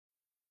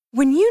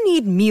When you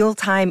need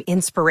mealtime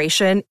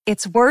inspiration,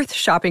 it's worth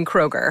shopping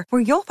Kroger,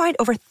 where you'll find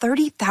over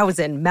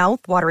 30,000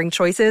 mouth-watering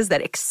choices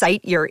that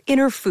excite your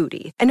inner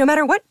foodie. And no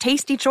matter what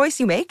tasty choice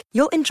you make,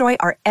 you'll enjoy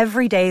our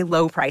everyday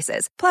low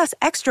prices, plus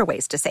extra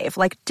ways to save,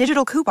 like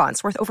digital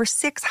coupons worth over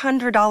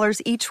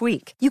 $600 each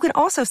week. You can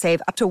also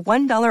save up to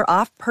 $1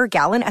 off per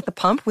gallon at the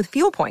pump with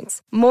fuel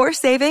points. More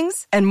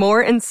savings and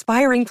more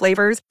inspiring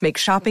flavors make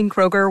shopping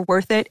Kroger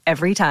worth it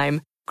every time.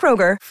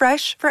 Kroger,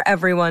 fresh for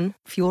everyone.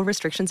 Fuel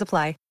restrictions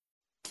apply.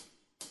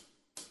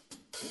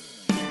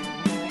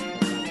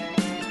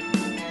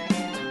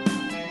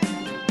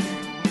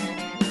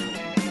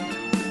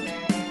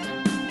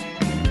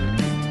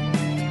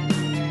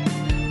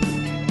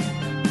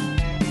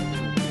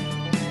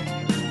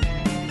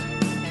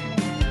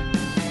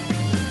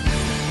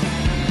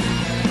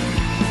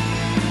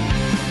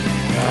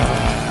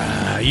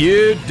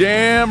 You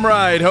damn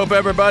right. Hope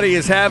everybody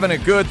is having a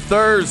good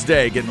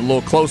Thursday. Getting a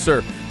little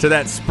closer to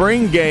that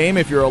spring game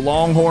if you're a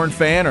Longhorn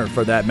fan, or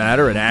for that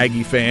matter, an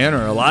Aggie fan,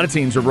 or a lot of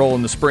teams are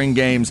rolling the spring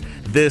games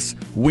this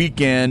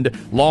weekend.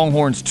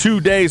 Longhorns 2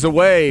 days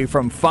away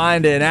from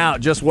finding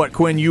out just what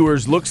Quinn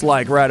Ewers looks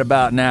like right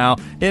about now,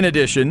 in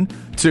addition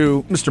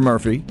to Mr.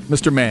 Murphy,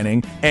 Mr.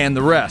 Manning, and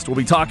the rest. We'll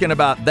be talking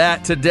about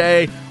that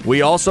today.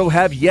 We also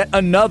have yet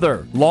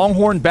another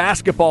Longhorn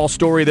basketball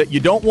story that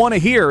you don't want to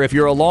hear if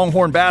you're a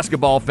Longhorn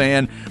basketball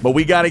fan, but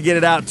we got to get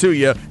it out to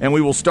you, and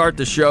we will start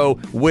the show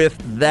with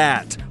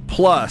that.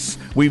 Plus,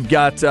 we've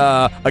got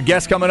a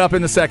guest coming up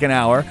in the second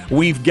hour.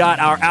 We've got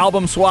our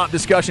album swap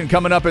discussion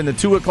coming up in the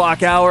 2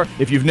 o'clock hour.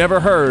 If you've never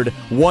heard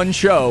one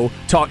show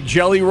talk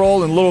Jelly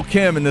Roll and Lil'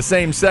 Kim in the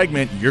same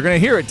segment, you're going to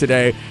hear it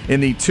today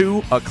in the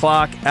 2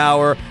 o'clock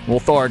hour.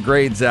 We'll throw our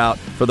grades out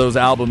for those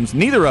albums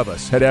neither of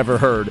us had ever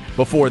heard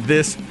before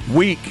this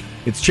week.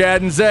 It's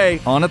Chad and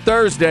Zay on a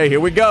Thursday. Here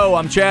we go.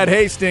 I'm Chad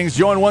Hastings,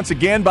 joined once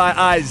again by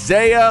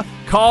Isaiah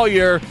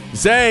Collier.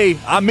 Zay,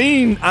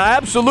 I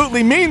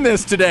absolutely mean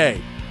this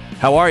today.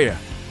 How are you?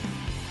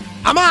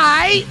 I'm all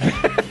right.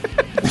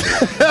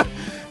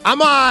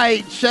 I'm all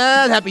right,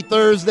 Chad. Happy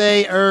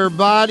Thursday,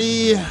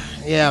 everybody.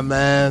 Yeah,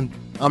 man.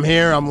 I'm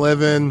here. I'm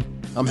living.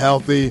 I'm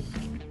healthy.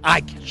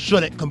 I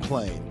shouldn't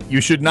complain.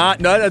 You should not.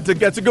 No,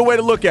 that's a good way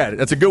to look at it.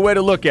 That's a good way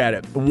to look at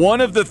it. One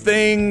of the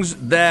things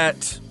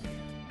that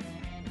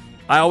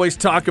I always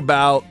talk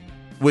about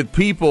with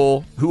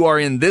people who are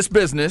in this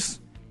business,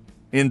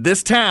 in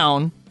this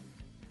town,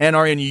 and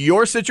are in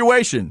your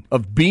situation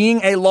of being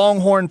a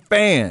Longhorn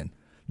fan,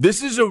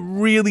 this is a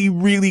really,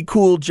 really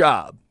cool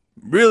job.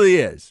 Really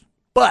is.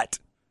 But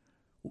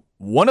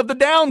one of the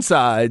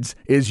downsides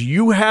is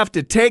you have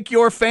to take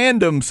your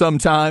fandom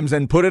sometimes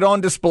and put it on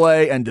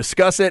display and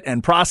discuss it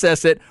and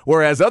process it,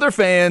 whereas other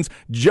fans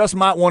just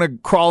might want to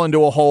crawl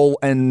into a hole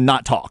and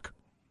not talk.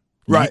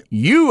 Right.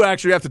 You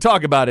actually have to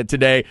talk about it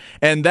today,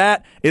 and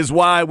that is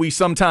why we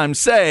sometimes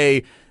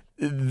say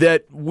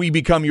that we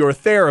become your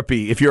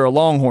therapy if you're a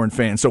Longhorn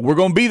fan. So we're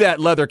going to be that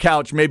leather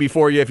couch maybe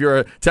for you if you're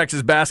a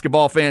Texas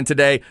basketball fan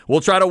today.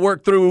 We'll try to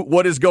work through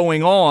what is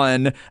going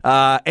on,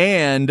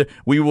 and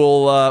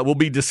we'll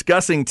be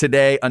discussing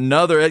today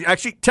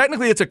actually,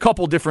 technically it's a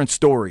couple different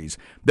stories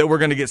that we're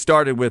going to get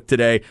started with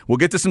today. We'll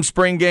get to some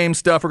spring game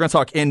stuff. We're going to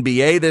talk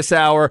NBA this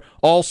hour.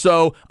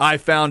 Also, I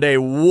found a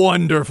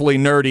wonderfully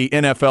nerdy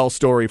NFL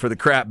story for the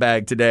crap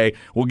bag today.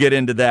 We'll get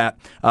into that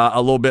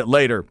a little bit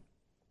later.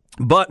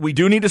 But we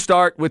do need to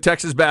start with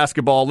Texas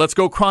basketball. Let's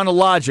go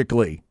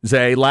chronologically,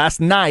 Zay. Last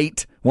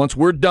night, once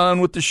we're done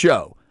with the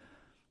show,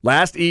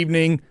 last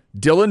evening,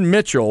 Dylan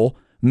Mitchell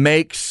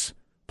makes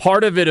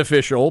part of it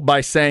official by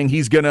saying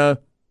he's going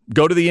to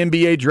go to the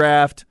NBA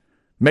draft,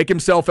 make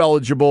himself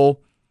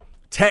eligible.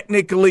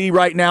 Technically,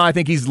 right now, I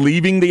think he's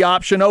leaving the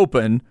option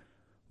open,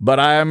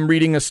 but I'm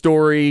reading a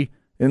story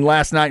in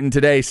last night and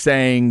today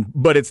saying,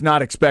 but it's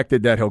not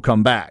expected that he'll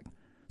come back.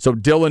 So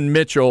Dylan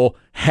Mitchell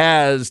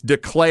has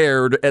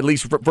declared, at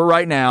least for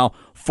right now,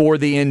 for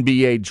the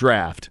NBA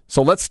draft.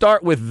 So let's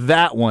start with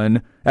that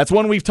one. That's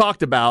one we've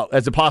talked about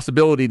as a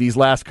possibility these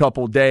last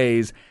couple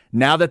days.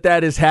 Now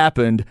that has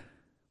happened,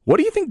 what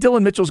do you think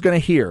Dylan Mitchell's going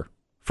to hear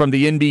from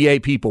the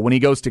NBA people when he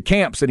goes to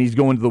camps and he's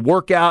going to the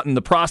workout and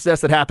the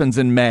process that happens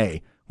in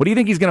May? What do you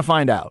think he's going to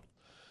find out?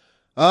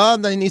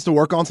 That he needs to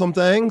work on some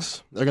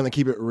things. They're going to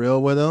keep it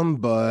real with him.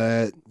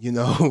 But,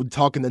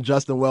 talking to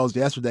Justin Wells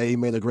yesterday, he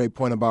made a great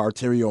point about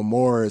Arterio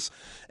Morris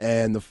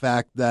and the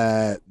fact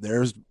that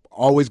there's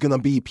always going to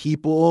be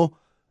people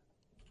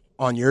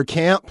on your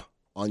camp,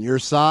 on your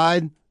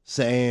side,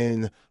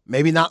 saying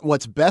maybe not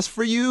what's best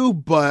for you,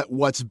 but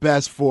what's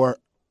best for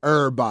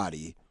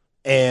everybody.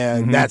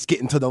 And that's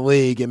getting to the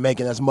league and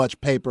making as much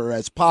paper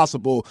as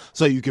possible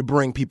so you can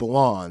bring people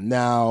on.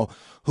 Now,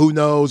 who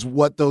knows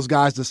what those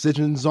guys'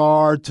 decisions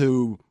are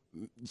to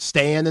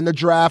staying in the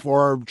draft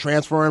or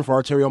transferring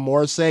for Arterio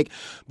Morris' sake.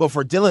 But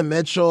for Dylan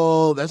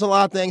Mitchell, there's a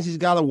lot of things he's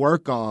got to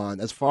work on.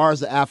 As far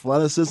as the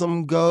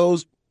athleticism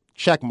goes,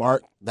 check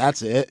mark.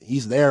 That's it.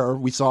 He's there.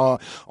 We saw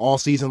all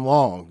season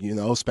long,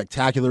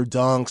 spectacular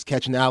dunks,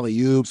 catching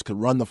alley-oops, could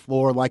run the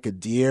floor like a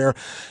deer.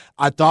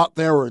 I thought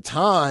there were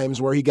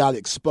times where he got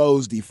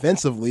exposed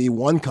defensively.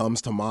 One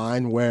comes to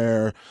mind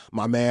where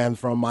my man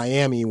from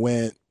Miami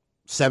went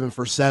 7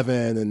 for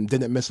 7 and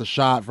didn't miss a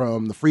shot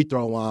from the free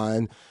throw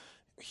line.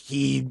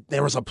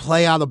 There was a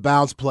play out of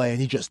bounds play,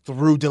 and he just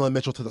threw Dylan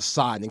Mitchell to the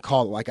side and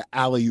called it like an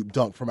alley-oop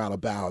dunk from out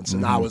of bounds.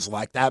 And I was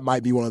like, that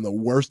might be one of the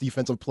worst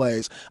defensive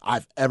plays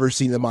I've ever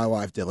seen in my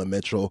life, Dylan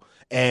Mitchell.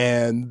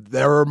 And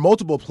there are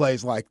multiple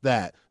plays like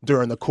that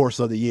during the course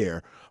of the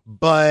year.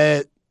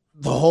 But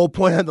the whole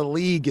point of the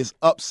league is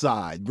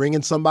upside,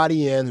 bringing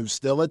somebody in who's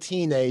still a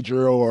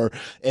teenager or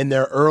in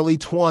their early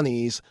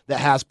 20s that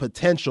has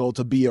potential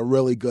to be a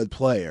really good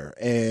player.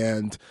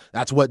 And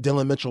that's what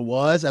Dylan Mitchell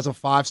was as a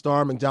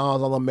 5-star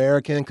McDonald's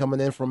All-American coming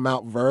in from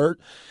Mount Vert.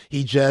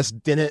 He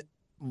just didn't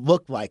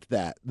look like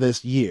that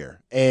this year.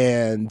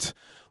 And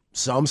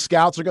some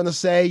scouts are going to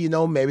say,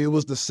 maybe it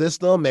was the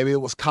system, maybe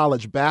it was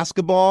college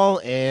basketball,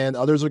 and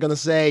others are going to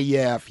say,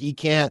 yeah, if he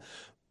can't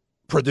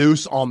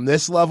produce on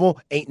this level,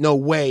 ain't no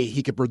way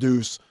he could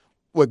produce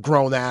with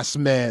grown-ass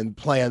men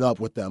playing up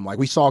with them. Like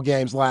we saw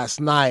games last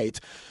night.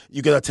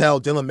 You going to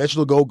tell Dylan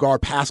Mitchell to go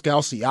guard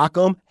Pascal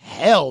Siakam?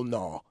 Hell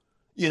no.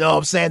 You know what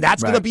I'm saying?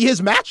 That's going to be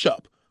his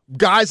matchup.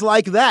 Guys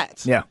like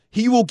that. Yeah.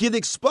 He will get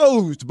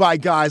exposed by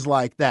guys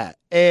like that.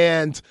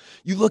 And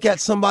you look at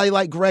somebody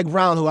like Greg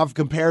Brown, who I've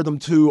compared them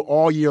to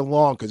all year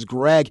long, because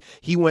Greg,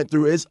 he went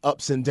through his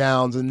ups and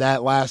downs in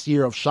that last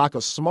year of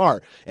Shaka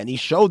Smart, and he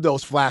showed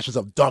those flashes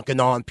of dunking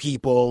on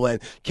people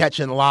and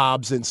catching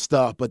lobs and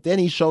stuff, but then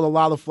he showed a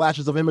lot of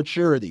flashes of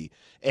immaturity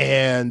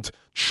and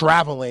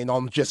traveling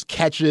on just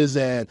catches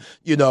and,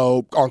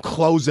 on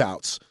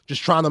closeouts,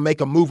 just trying to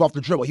make a move off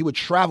the dribble. He would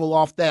travel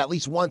off that at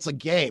least once a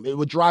game. It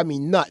would drive me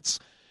nuts.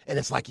 And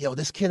it's like,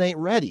 this kid ain't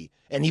ready.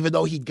 And even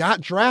though he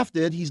got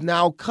drafted, he's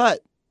now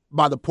cut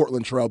by the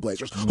Portland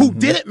Trailblazers, who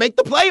didn't make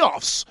the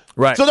playoffs.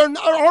 Right. So they're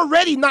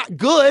already not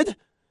good,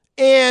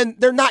 and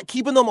they're not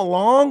keeping them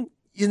along,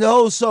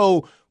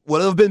 So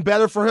would it have been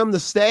better for him to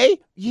stay?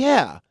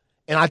 Yeah.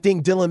 And I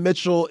think Dylan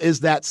Mitchell is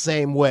that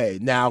same way.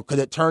 Now, could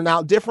it turn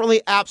out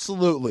differently?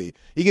 Absolutely.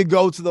 He could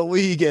go to the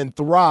league and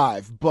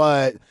thrive,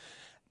 but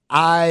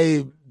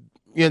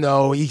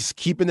he's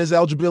keeping his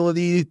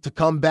eligibility to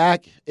come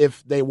back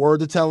if they were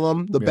to tell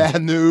him the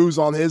bad news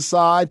on his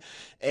side,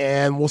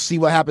 and we'll see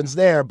what happens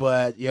there.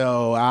 But,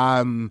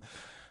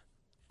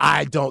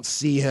 I don't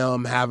see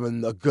him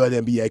having a good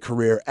NBA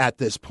career at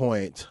this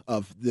point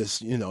of this,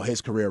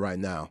 his career right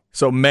now.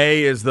 So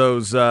May is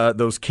those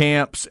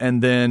camps,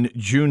 and then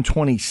June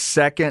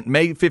 22nd,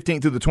 May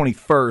 15th through the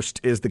 21st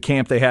is the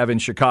camp they have in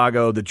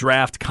Chicago, the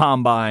draft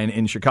combine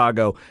in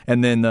Chicago,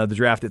 and then the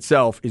draft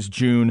itself is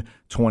June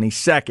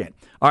 22nd.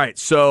 All right,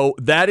 so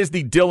that is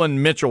the Dylan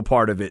Mitchell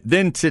part of it.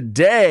 Then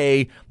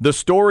today, the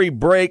story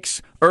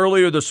breaks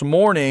earlier this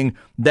morning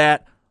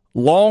that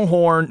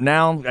Longhorn,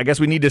 now I guess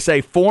we need to say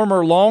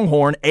former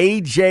Longhorn,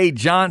 A.J.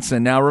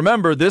 Johnson. Now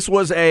remember, this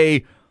is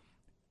a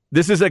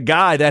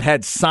guy that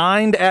had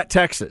signed at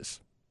Texas.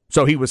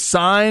 So he was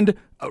signed.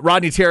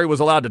 Rodney Terry was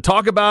allowed to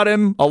talk about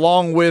him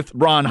along with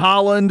Ron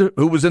Holland,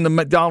 who was in the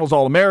McDonald's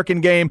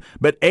All-American game.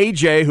 But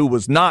A.J., who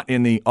was not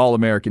in the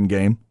All-American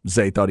game,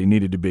 Zay thought he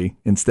needed to be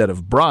instead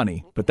of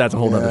Bronny. But that's a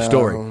whole other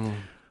story.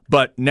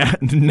 But now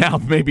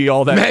maybe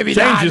all that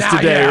changes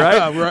today,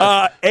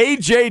 right?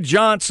 A.J.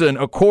 Johnson,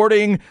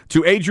 according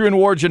to Adrian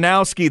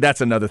Wojnarowski,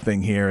 that's another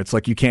thing here. It's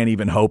like you can't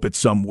even hope it's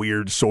some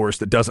weird source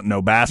that doesn't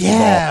know basketball.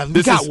 Yeah,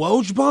 we got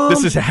Woj bomb?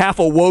 This is half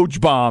a Woj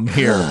bomb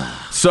here.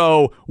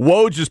 So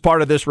Woj is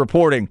part of this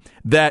reporting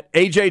that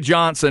A.J.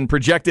 Johnson,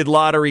 projected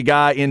lottery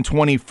guy in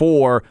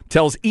 24,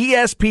 tells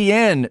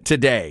ESPN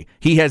today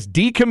he has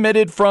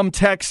decommitted from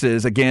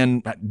Texas,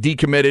 again,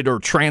 decommitted or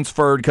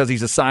transferred because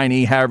he's a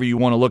signee, however you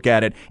want to look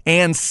at it,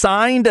 and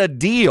signed a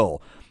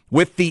deal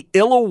with the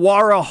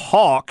Illawarra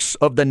Hawks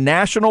of the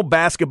National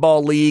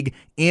Basketball League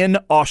in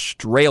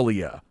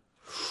Australia.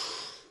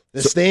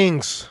 This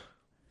stings.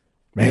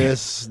 Man.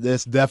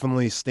 This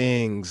definitely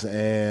stings,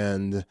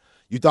 and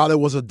you thought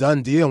it was a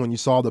done deal when you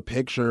saw the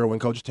picture when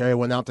Coach Terry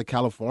went out to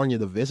California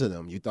to visit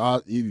him. You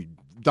thought you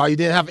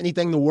didn't have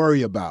anything to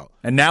worry about.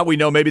 And now we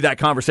know maybe that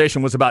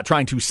conversation was about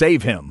trying to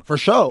save him. For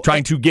sure.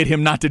 Trying to get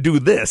him not to do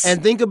this.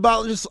 And think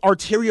about just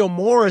Arterio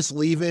Morris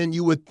leaving.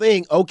 You would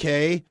think,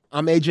 okay,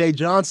 I'm A.J.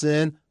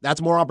 Johnson.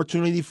 That's more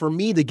opportunity for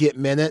me to get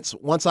minutes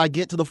once I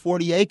get to the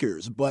 40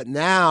 acres. But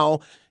now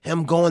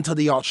him going to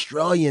the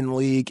Australian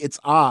League, it's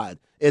odd.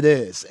 It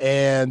is.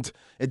 And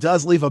it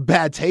does leave a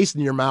bad taste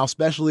in your mouth,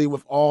 especially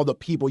with all the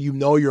people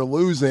you're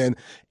losing,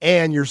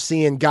 and you're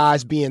seeing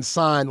guys being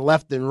signed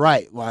left and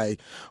right. Like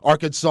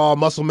Arkansas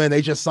Musselman,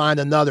 they just signed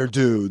another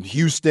dude.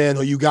 Houston,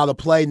 who you got to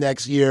play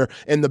next year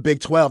in the Big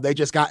 12, they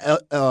just got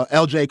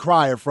L.J.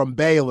 Cryer from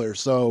Baylor.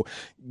 So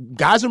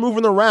guys are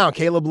moving around.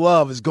 Caleb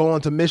Love is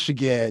going to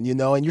Michigan,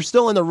 and you're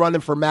still in the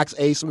running for Max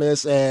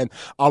Asmus and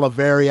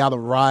Oliveri out of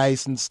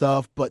Rice and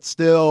stuff. But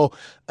still,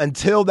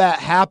 until that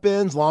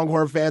happens,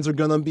 Longhorn fans are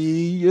going to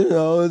be,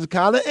 it's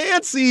kind kind of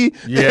antsy.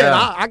 Yeah. And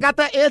I got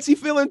that antsy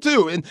feeling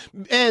too.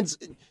 And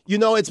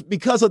it's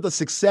because of the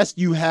success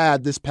you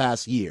had this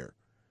past year.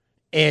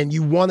 And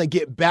you want to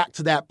get back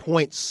to that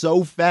point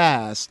so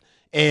fast,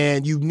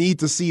 and you need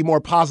to see more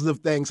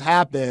positive things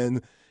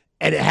happen,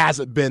 and it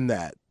hasn't been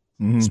that.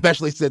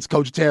 Especially since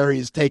Coach Terry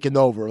has taken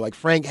over. Like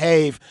Frank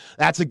Have,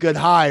 that's a good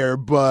hire,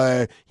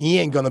 but he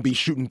ain't going to be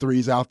shooting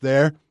threes out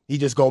there. He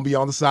just going to be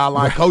on the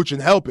sideline coaching,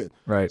 helping.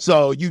 Right.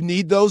 So you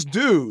need those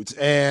dudes,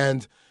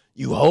 and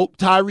you hope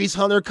Tyrese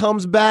Hunter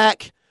comes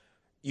back.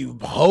 You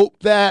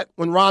hope that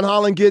when Ron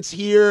Holland gets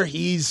here,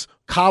 he's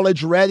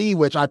college ready,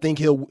 which I think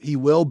he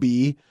will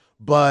be.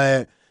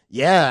 But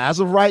yeah, as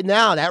of right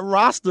now, that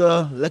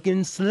roster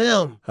looking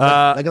slim,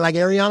 looking like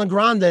Ariana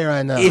Grande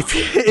right now.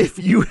 If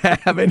you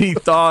have any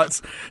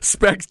thoughts,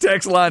 Specs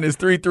text line is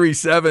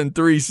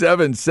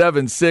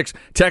 337-3776.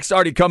 Text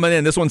already coming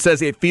in. This one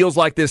says, it feels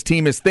like this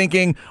team is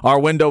thinking our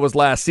window was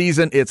last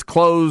season. It's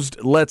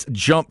closed. Let's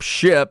jump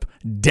ship.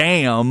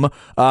 Damn.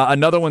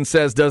 Another one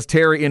says, does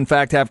Terry in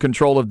fact have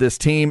control of this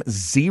team?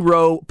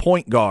 0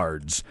 point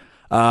guards.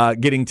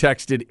 Getting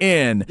texted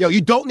in. Yo,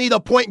 you don't need a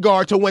point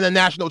guard to win a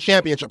national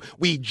championship.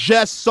 We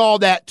just saw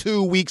that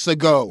 2 weeks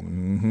ago.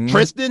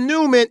 Tristan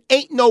Newman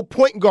ain't no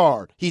point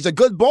guard. He's a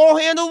good ball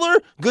handler,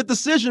 good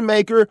decision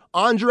maker.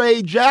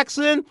 Andre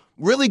Jackson,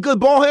 really good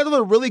ball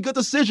handler, really good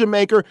decision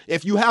maker.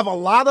 If you have a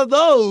lot of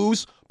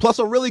those, plus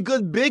a really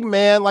good big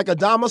man like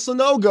Adama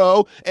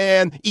Sanogo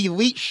and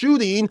elite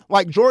shooting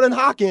like Jordan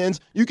Hawkins,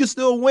 you can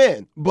still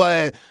win.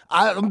 But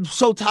I'm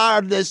so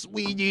tired of this,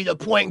 we need a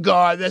point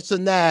guard, this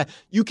and that.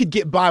 You could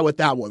get by with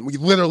that one. We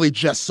literally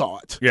just saw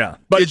it. Yeah.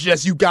 But it's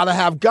just you got to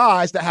have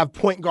guys that have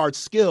point guard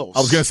skills. I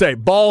was going to say,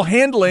 ball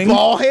handling.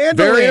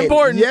 Very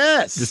important.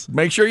 Yes. Just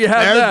make sure you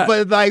have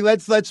that.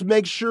 But let's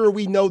make sure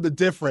we know the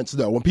difference,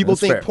 though. When people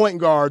think point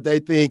guard, they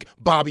think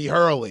Bobby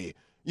Hurley.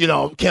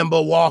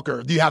 Kemba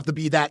Walker. You have to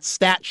be that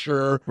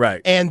stature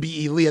and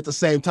be elite at the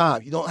same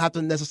time. You don't have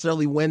to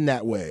necessarily win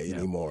that way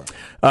anymore.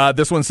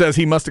 This one says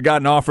he must have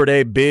gotten offered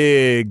a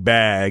big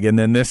bag, and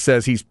then this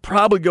says he's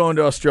probably going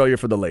to Australia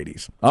for the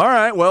ladies. All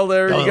right, well,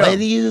 there you go.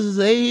 Ladies,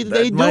 they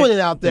doing it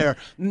out there.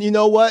 You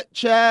know what,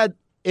 Chad?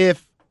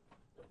 If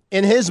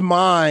in his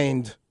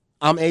mind,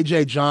 I'm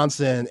A.J.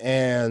 Johnson,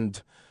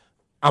 and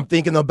I'm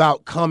thinking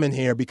about coming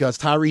here because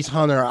Tyrese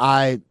Hunter,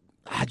 I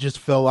just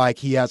feel like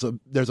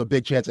there's a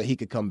big chance that he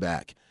could come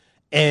back.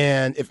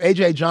 And if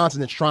A.J.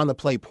 Johnson is trying to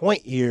play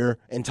point here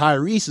and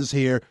Tyrese is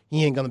here,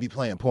 he ain't going to be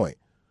playing point.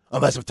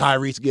 Unless if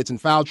Tyrese gets in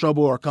foul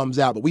trouble or comes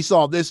out. But we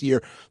saw this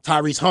year,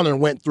 Tyrese Hunter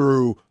went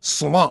through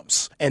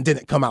slumps and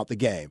didn't come out the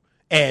game.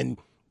 And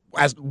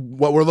as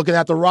what we're looking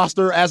at the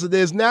roster as it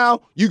is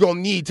now, you're going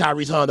to need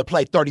Tyrese Hunter to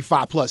play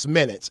 35-plus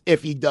minutes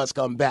if he does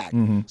come back.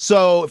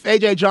 So if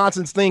A.J.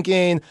 Johnson's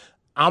thinking,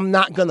 I'm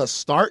not going to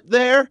start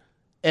there,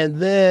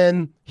 and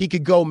then he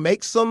could go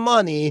make some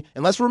money.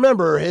 And let's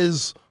remember,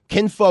 his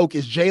kinfolk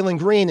is Jalen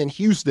Green in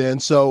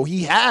Houston, so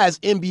he has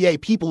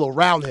NBA people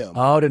around him.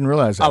 Oh, I didn't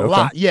realize that. A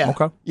lot, yeah.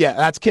 Okay. Yeah,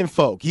 that's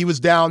kinfolk. He was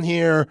down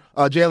here.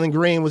 Jalen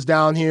Green was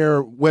down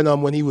here with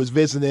him when he was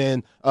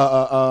visiting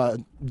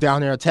down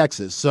there in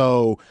Texas.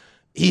 So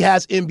he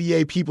has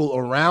NBA people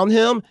around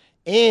him.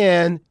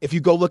 And if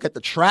you go look at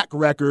the track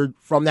record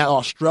from that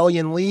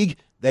Australian league,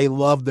 they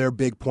love their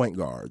big point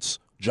guards.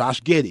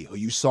 Josh Giddey, who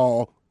you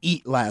saw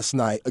eat last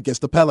night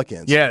against the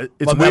Pelicans. Yeah,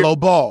 it's LaMelo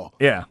Ball.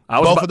 Yeah.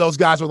 Both of those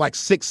guys were like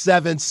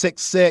 6'7",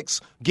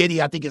 6'6".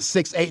 Giddey, I think, is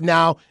 6'8"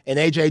 now. And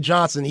A.J.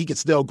 Johnson, he could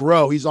still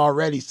grow. He's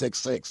already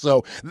 6'6".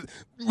 So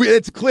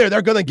it's clear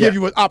they're going to give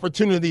you an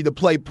opportunity to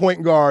play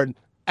point guard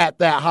at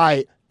that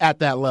height, at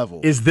that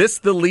level. Is this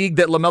the league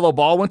that LaMelo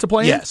Ball went to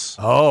play in? Yes.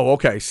 Oh,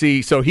 okay.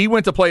 See, so he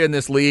went to play in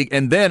this league,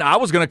 and then I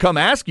was going to come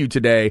ask you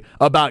today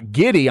about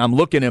Giddey. I'm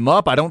looking him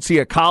up. I don't see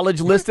a college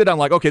listed. I'm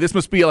like, okay, this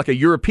must be like a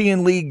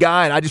European league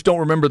guy, and I just don't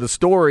remember the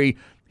story.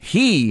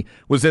 He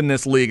was in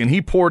this league, and he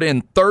poured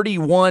in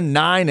 31,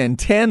 9, and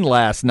 10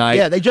 last night.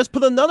 Yeah, they just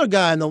put another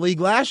guy in the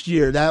league last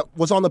year that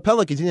was on the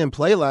Pelicans. He didn't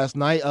play last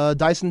night,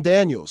 Dyson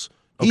Daniels.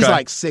 He's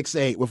like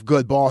 6'8" with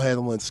good ball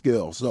handling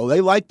skills. So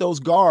they like those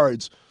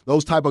guards,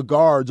 those type of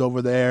guards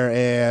over there.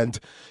 And,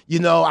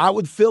 I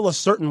would feel a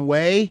certain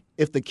way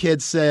if the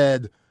kid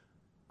said,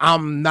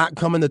 I'm not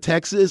coming to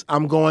Texas,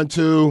 I'm going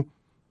to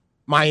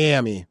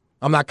Miami.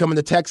 I'm not coming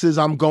to Texas,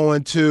 I'm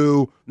going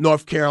to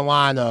North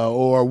Carolina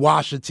or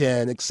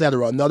Washington, et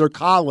cetera, another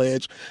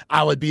college.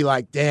 I would be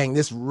like, dang,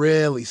 this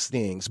really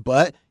stings.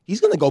 But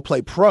he's going to go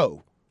play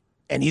pro.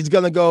 And he's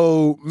going to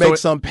go make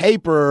some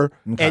paper,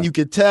 and you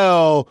could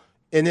tell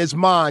in his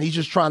mind, he's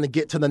just trying to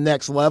get to the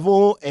next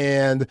level,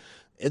 and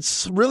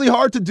it's really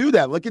hard to do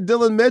that. Look at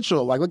Dylan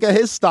Mitchell. Look at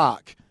his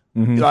stock.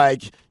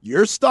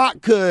 Your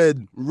stock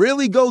could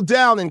really go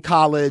down in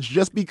college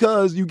just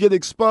because you get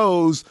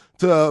exposed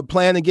to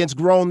playing against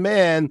grown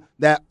men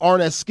that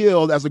aren't as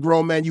skilled as a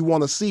grown man you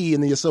want to see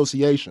in the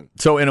association.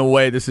 So in a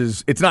way,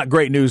 it's not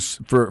great news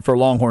for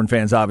Longhorn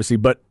fans, obviously,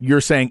 but you're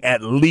saying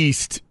at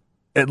least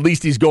at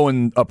least he's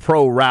going a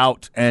pro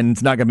route and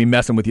it's not going to be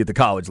messing with you at the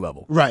college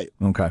level. Right.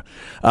 Okay.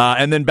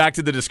 And then back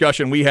to the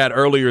discussion we had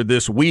earlier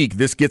this week.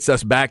 This gets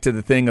us back to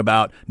the thing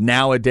about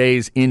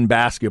nowadays in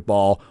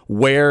basketball,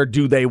 where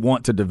do they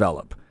want to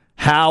develop?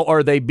 How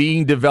are they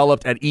being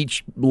developed at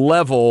each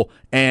level,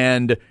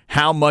 and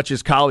how much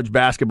is college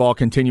basketball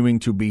continuing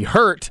to be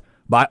hurt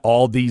by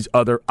all these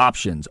other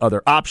options,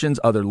 other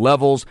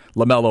levels?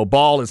 LaMelo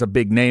Ball is a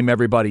big name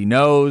everybody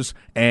knows,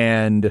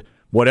 and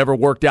whatever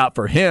worked out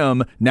for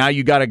him, now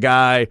you got a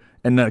guy,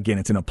 and again,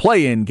 it's in a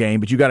play-in game,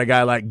 but you got a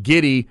guy like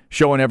Giddey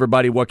showing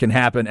everybody what can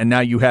happen, and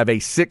now you have a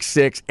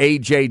 6'6"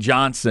 A.J.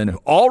 Johnson who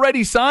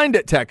already signed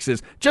at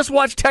Texas. Just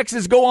watch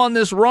Texas go on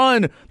this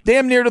run,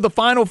 damn near to the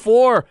Final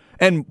Four.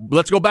 And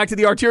let's go back to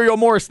the Arterio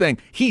Morris thing.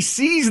 He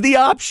sees the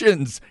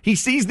options. He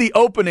sees the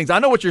openings. I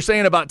know what you're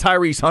saying about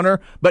Tyrese Hunter,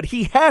 but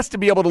he has to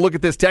be able to look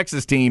at this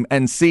Texas team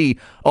and see,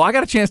 oh, I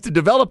got a chance to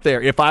develop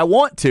there if I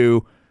want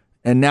to.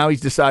 And now he's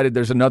decided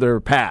there's another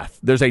path.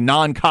 There's a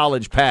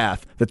non-college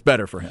path that's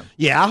better for him.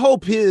 Yeah, I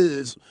hope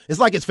it's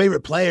like his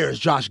favorite player is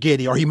Josh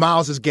Giddey, or he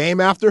miles his game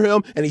after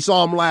him, and he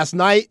saw him last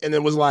night and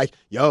then was like,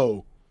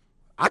 yo,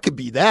 I could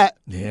be that.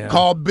 Yeah.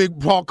 Call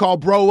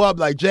bro up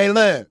like,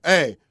 Jalen,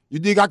 hey, you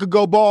think I could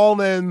go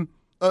ball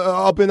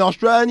up in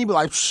Australia? And he'd be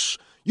like, shh,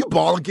 you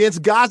ball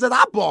against guys that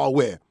I ball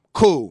with.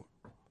 Cool.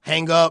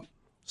 Hang up.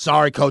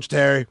 Sorry, Coach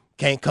Terry.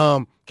 Can't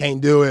come. Can't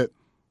do it.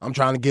 I'm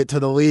trying to get to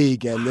the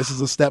league, and this is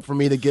a step for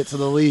me to get to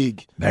the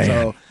league. Man.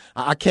 So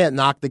I can't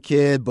knock the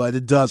kid, but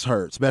it does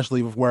hurt,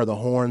 especially with where the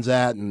Horn's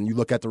at, and you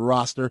look at the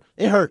roster,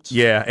 it hurts.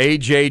 Yeah,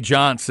 A.J.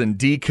 Johnson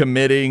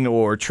decommitting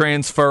or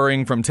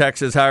transferring from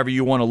Texas, however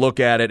you want to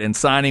look at it, and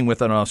signing with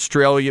the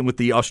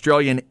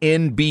Australian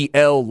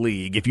NBL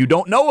League. If you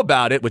don't know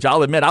about it, which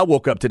I'll admit I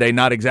woke up today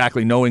not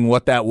exactly knowing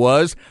what that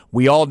was,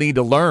 we all need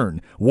to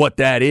learn what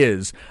that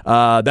is.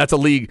 That's a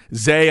league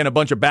Zay and a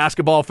bunch of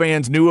basketball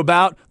fans knew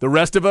about. The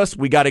rest of us,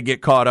 we got to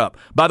get caught up.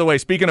 By the way,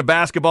 speaking of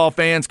basketball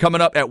fans,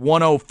 coming up at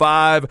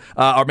 1:05,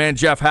 our man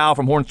Jeff Howe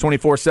from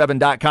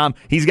Horns247.com.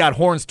 He's got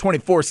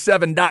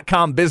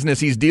Horns247.com business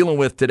he's dealing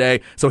with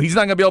today, so he's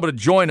not going to be able to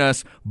join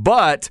us,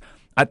 but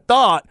I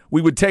thought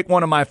we would take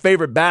one of my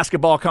favorite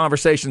basketball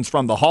conversations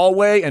from the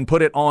hallway and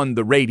put it on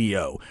the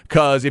radio.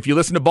 Because if you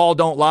listen to Ball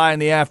Don't Lie in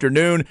the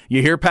afternoon,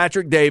 you hear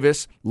Patrick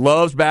Davis,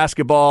 loves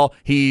basketball.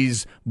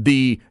 He's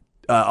the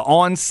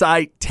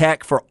on-site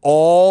tech for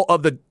all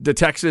of the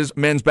Texas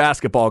men's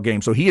basketball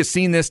games. So he has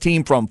seen this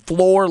team from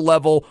floor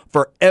level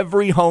for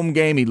every home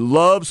game. He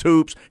loves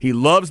hoops. He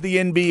loves the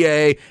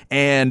NBA,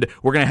 and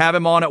we're going to have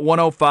him on at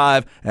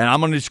 105. And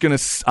I'm just going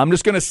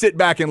to sit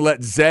back and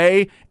let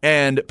Zay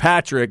and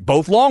Patrick,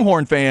 both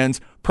Longhorn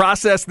fans,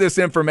 process this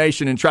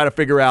information and try to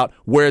figure out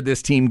where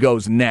this team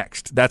goes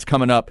next. That's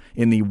coming up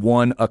in the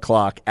 1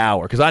 o'clock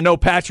hour. Because I know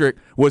Patrick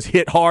was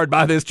hit hard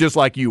by this just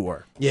like you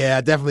were. Yeah,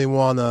 I definitely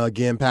want to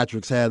get in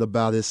Patrick's head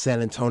about his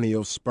San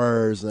Antonio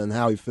Spurs and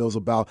how he feels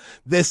about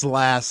this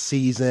last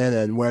season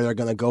and where they're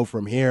going to go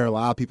from here. A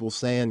lot of people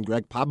saying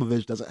Greg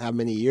Popovich doesn't have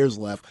many years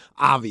left.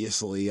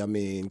 Obviously, I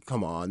mean,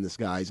 come on, this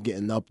guy's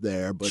getting up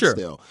there, but sure.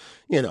 Still,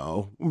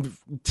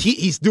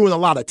 he's doing a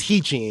lot of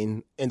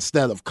teaching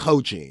instead of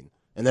coaching.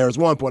 And there was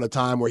one point of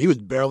time where he was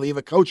barely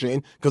even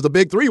coaching because the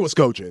Big Three was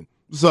coaching.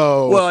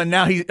 So well, and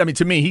now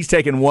to me, he's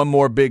taking one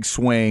more big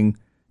swing.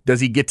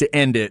 Does he get to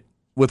end it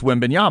with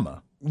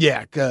Wembanyama?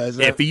 Yeah, because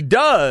if he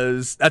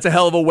does, that's a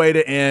hell of a way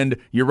to end.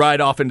 You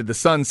ride off into the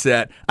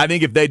sunset. I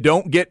think if they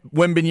don't get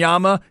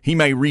Wembanyama, he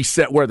may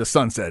reset where the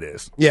sunset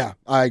is. Yeah,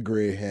 I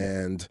agree,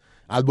 and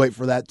I'd wait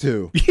for that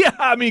too. Yeah,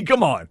 I mean,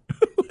 come on.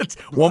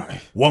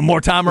 One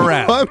more time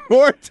around. One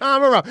more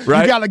time around.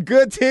 Right? You got a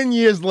good 10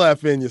 years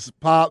left in you,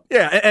 Pop.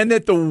 Yeah, and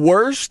at the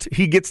worst,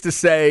 he gets to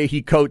say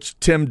he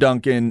coached Tim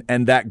Duncan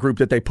and that group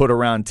that they put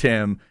around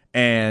Tim,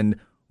 and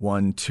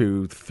 1,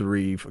 2,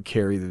 3,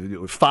 carry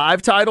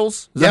 5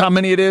 titles? Is that how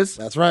many it is?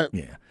 That's right.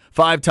 Yeah.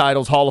 5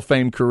 titles, Hall of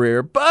Fame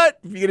career. But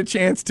if you get a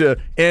chance to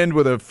end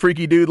with a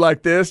freaky dude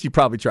like this, you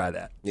probably try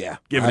that. Yeah.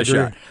 Give it a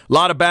shot. A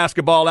lot of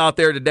basketball out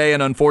there today,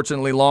 and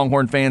unfortunately,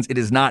 Longhorn fans, it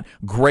is not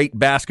great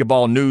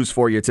basketball news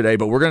for you today,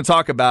 but we're going to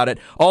talk about it.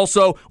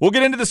 Also, we'll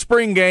get into the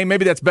spring game.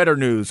 Maybe that's better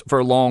news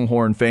for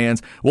Longhorn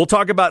fans. We'll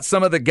talk about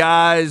some of the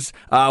guys.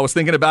 I was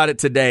thinking about it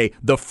today.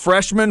 The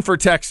freshman for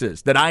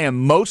Texas that I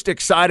am most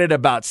excited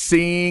about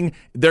seeing,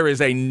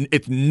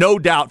 it's no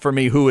doubt for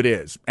me who it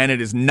is, and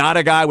it is not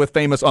a guy with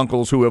famous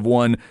uncles who have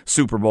won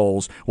Super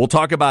Bowls. We'll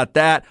talk about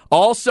that.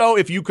 Also,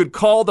 if you could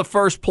call the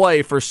first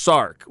play for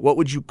Sark, what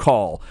would you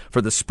call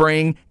for the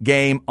spring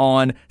game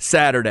on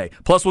Saturday?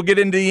 Plus, we'll get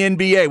into the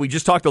NBA. We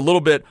just talked a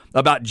little bit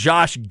about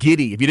Josh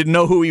Giddey. If you didn't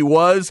know who he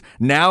was,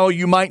 now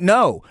you might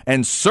know.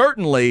 And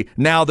certainly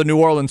now the New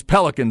Orleans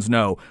Pelicans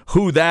know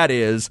who that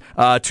is.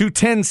 2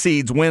 10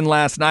 seeds win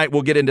last night.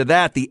 We'll get into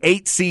that. The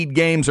 8 seed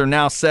games are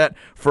now set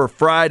for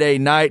Friday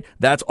night.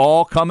 That's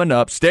all coming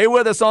up. Stay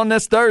with us on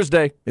this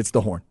Thursday. It's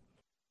The Horn.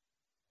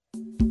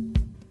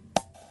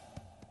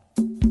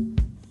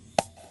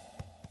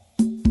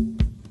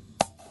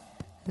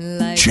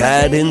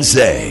 Chad and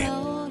Zay.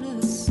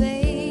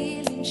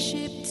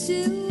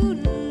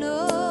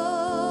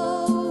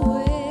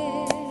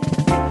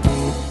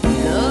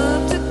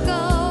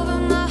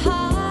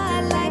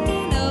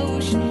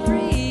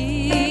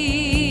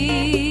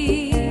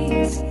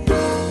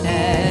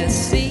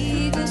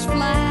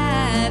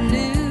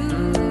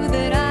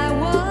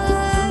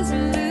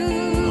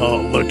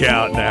 look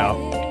out now.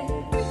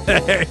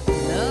 Hey,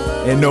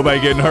 ain't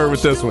nobody getting hurt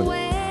with this one.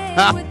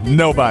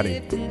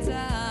 Nobody.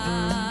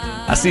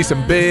 I see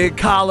some big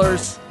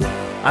collars.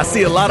 I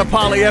see a lot of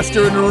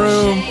polyester in the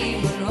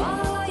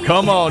room.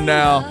 Come on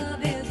now.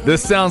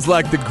 This sounds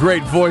like the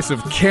great voice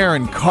of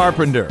Karen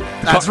Carpenter.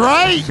 That's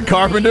right. The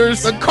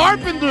Carpenters? The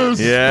Carpenters.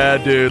 Yeah,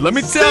 dude. Let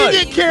me tell you.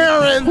 Sing it,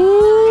 Karen.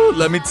 Woo,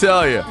 let me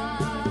tell you.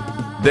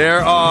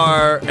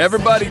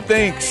 Everybody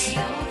thinks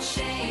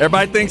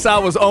I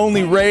was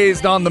only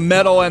raised on the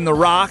metal and the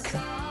rock.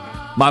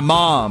 My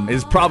mom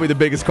is probably the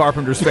biggest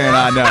Carpenters fan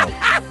I know.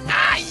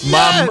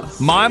 Yes.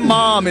 My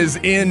mom is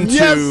into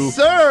yes,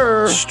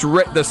 sir.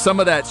 Some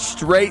of that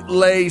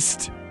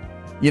straight-laced,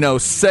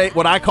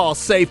 what I call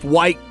safe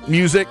white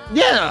music.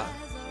 Yeah.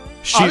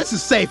 This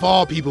is safe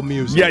all people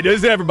music. Yeah, this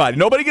is everybody.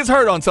 Nobody gets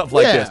hurt on something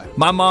like this.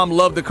 My mom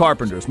loved the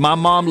Carpenters. My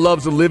mom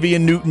loves Olivia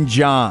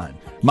Newton-John.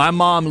 My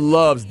mom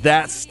loves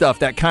that stuff,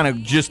 that kind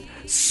of just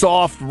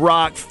soft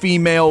rock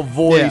female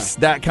voice,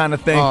 that kind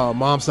of thing. Oh,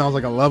 mom sounds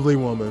like a lovely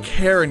woman.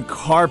 Karen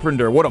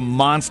Carpenter, what a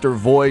monster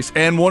voice.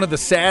 And one of the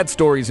sad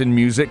stories in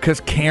music,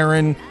 because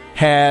Karen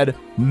had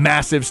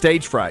massive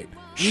stage fright.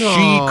 No.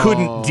 She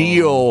couldn't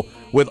deal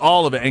with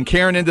all of it. And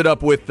Karen ended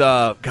up with,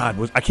 I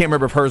can't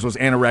remember if hers was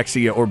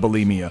anorexia or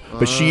bulimia,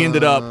 but she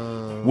ended up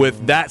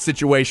with that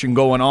situation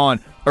going on.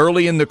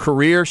 Early in the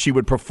career, she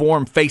would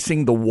perform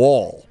facing the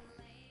wall.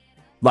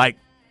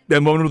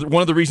 And one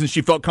of the reasons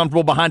she felt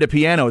comfortable behind a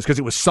piano is because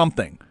it was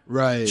something.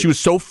 Right. She was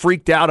so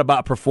freaked out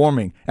about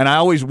performing. And I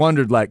always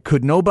wondered,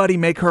 could nobody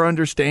make her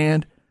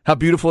understand how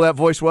beautiful that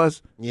voice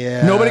was?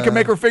 Yeah. Nobody could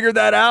make her figure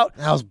that out?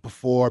 That was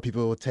before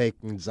people would take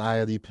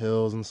anxiety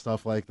pills and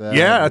stuff like that.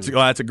 Yeah,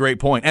 that's a great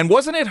point. And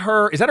wasn't it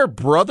is that her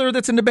brother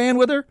that's in the band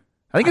with her?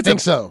 I think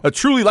so.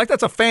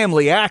 That's a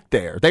family act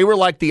there. They were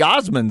like the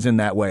Osmonds in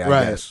that way,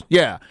 I guess.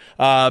 Yeah.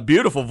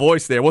 Beautiful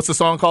voice there. What's the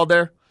song called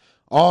there?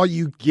 All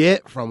You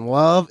Get from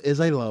Love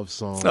is a Love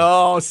Song.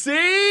 Oh,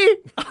 see?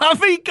 I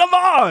mean, come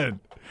on.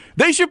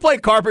 They should play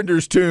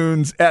Carpenter's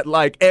tunes at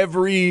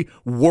every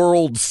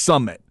world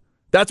summit.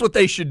 That's what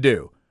they should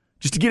do.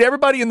 Just to get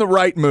everybody in the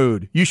right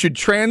mood. You should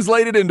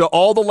translate it into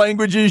all the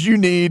languages you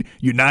need.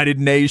 United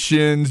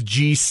Nations,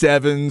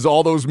 G7s,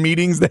 all those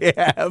meetings they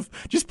have.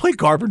 Just play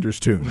Carpenter's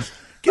tunes.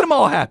 Get them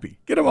all happy.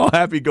 Get them all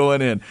happy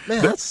going in.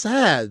 Man, that's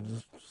sad.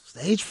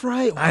 Stage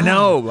fright? Wow. I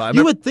know.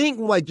 You would think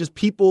just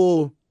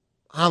people,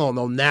 I don't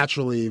know,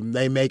 naturally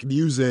they make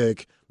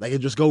music, they can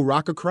just go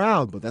rock a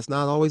crowd, but that's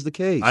not always the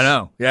case. I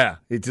know, yeah.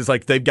 It's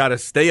just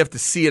they have to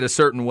see it a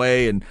certain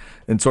way and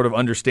sort of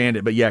understand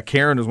it. But yeah,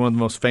 Karen is one of the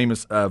most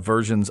famous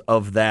versions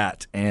of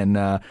that, and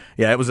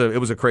it was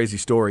a crazy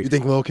story. You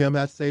think Lil' Kim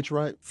had stage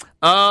fright?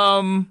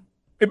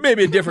 It may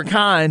be a different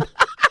kind.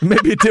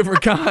 Maybe a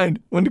different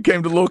kind when it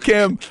came to Lil'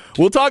 Kim.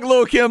 We'll talk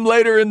Lil' Kim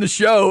later in the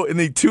show in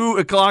the 2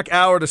 o'clock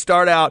hour to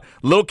start out.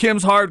 Lil'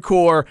 Kim's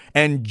Hardcore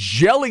and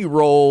Jelly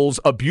Roll's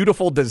A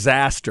Beautiful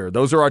Disaster.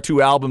 Those are our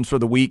 2 albums for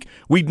the week.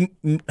 We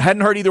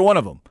hadn't heard either one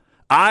of them.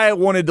 I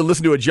wanted to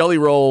listen to a Jelly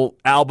Roll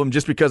album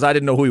just because I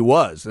didn't know who he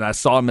was. And I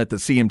saw him at the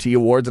CMT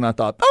Awards and I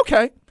thought,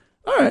 okay.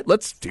 All right,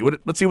 let's see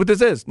what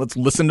this is. Let's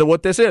listen to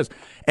what this is.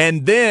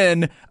 And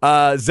then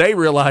Zay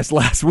realized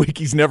last week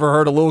he's never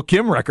heard a Lil'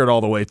 Kim record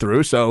all the way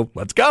through, so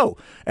let's go.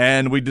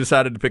 And we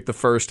decided to pick the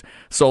first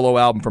solo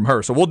album from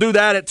her. So we'll do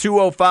that at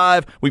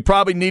 2:05. We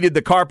probably needed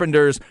the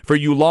Carpenters for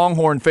you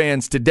Longhorn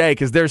fans today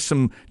because there's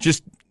some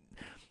just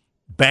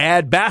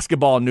bad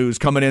basketball news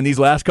coming in these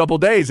last couple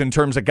days in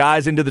terms of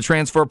guys into the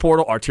transfer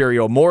portal.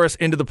 Arterio Morris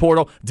into the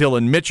portal.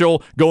 Dylan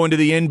Mitchell going to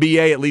the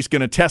NBA, at least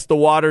going to test the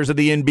waters of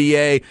the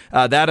NBA.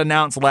 That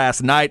announced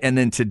last night. And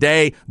then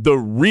today, the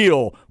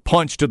real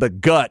punch to the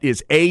gut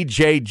is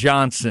A.J.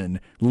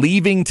 Johnson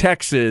leaving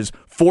Texas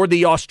for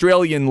the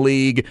Australian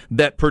League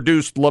that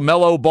produced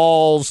LaMelo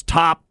Ball's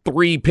top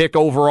 3 pick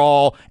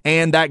overall.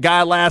 And that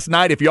guy last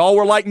night, if y'all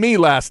were like me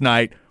last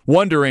night,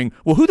 wondering,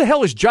 well, who the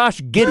hell is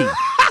Josh Giddey?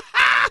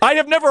 I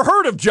have never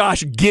heard of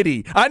Josh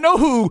Giddey. I know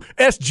who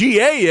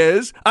SGA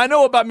is. I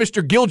know about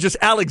Mr.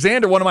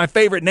 Gilgeous-Alexander, one of my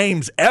favorite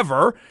names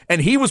ever, and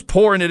he was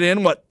pouring it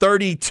in,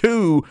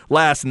 32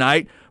 last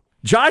night.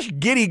 Josh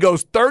Giddey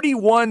goes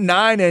 31,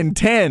 9, and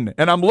 10,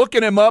 and I'm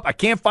looking him up. I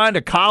can't find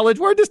a college.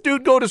 Where'd this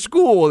dude go to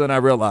school? And then I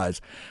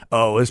realize,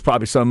 it's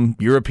probably some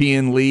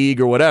European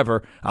league or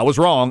whatever. I was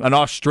wrong. An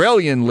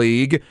Australian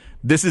league.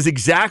 This is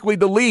exactly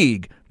the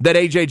league that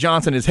A.J.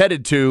 Johnson is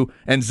headed to.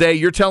 And, Zay,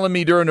 you're telling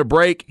me during the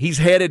break he's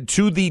headed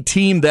to the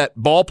team that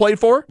Ball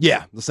played for?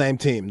 Yeah, the same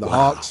team, the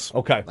Hawks.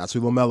 Okay. That's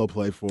who LaMelo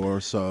played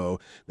for.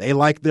 So they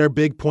like their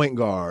big point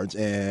guards.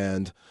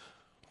 And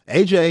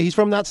A.J., he's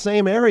from that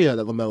same area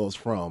that LaMelo's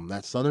from,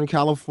 that Southern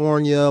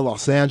California,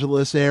 Los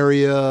Angeles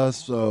area.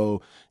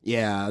 So,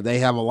 yeah, they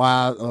have a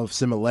lot of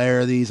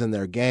similarities in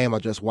their game. I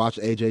just watched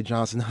A.J.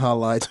 Johnson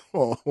highlights.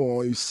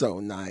 Oh, he's so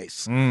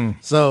nice.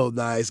 So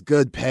nice.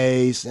 Good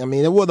pace. I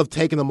mean, it would have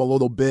taken him a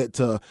little bit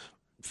to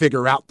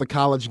figure out the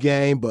college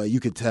game, but you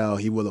could tell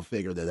he would have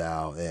figured it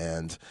out.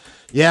 And,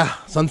 yeah,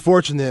 it's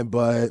unfortunate,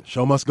 but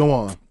show must go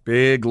on.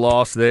 Big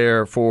loss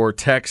there for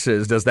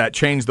Texas. Does that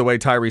change the way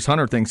Tyrese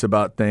Hunter thinks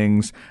about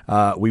things?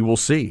 We will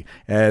see,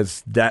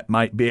 as that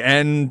might be.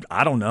 And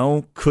I don't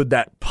know, could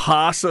that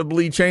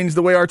possibly change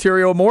the way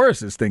Arterio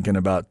Morris is thinking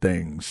about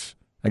things?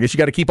 I guess you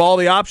got to keep all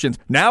the options.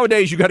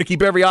 Nowadays, you got to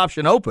keep every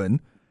option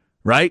open,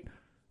 right?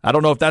 I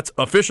don't know if that's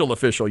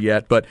official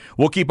yet, but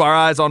we'll keep our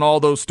eyes on all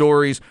those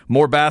stories.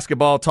 More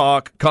basketball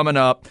talk coming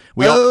up.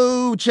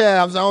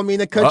 Chavs, I don't mean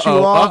to cut you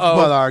off,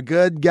 but our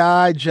good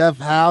guy, Jeff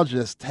Howe,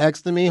 just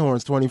texted me,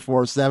 Horns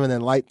 24/7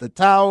 and Light the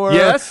Tower.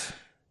 Yes?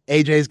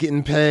 AJ's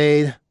getting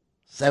paid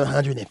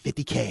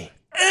 $750K.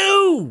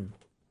 Ooh!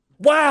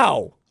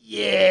 Wow!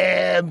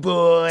 Yeah,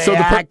 boy. So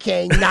I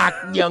can't knock,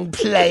 young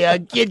player.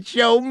 Get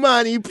your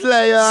money,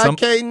 player. I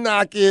can't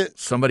knock it.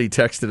 Somebody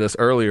texted us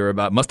earlier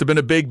about, must have been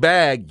a big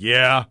bag.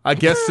 Yeah, I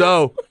guess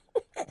so.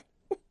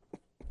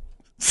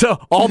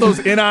 So all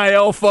those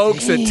NIL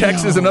folks at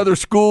Texas and other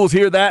schools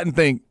hear that and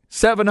think,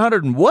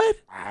 700 and what?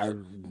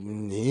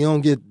 He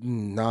ain't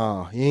getting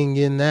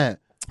that.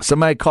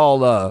 Somebody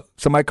call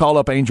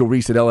up Angel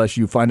Reese at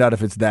LSU. Find out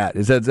if it's that.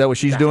 Is that what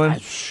she's doing?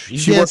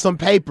 She's getting some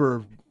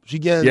paper. She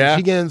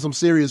getting some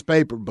serious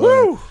paper.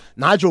 But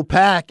Nigel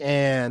Pack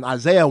and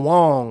Isaiah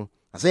Wong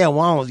was getting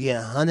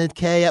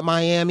 $100K at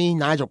Miami.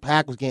 Nigel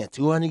Pack was getting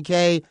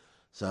 $200K.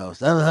 So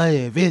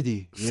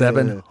 $750.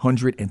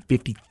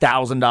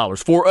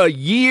 $750,000 for a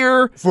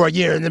year. For a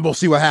year, and then we'll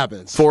see what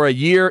happens. For a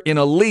year in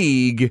a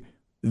league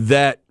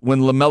that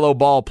when LaMelo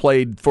Ball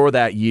played for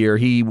that year,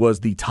 he was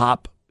the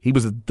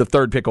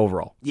third pick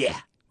overall. Yeah.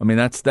 I mean,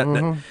 that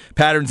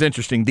pattern's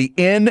interesting. The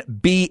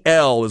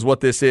NBL is what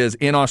this is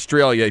in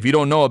Australia. If you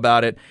don't know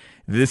about it,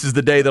 this is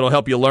the day that'll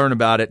help you learn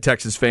about it,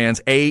 Texas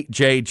fans.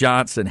 A.J.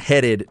 Johnson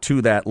headed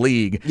to that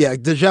league. Yeah,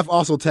 Jeff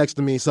also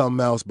texted me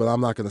something else, but I'm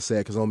not going to say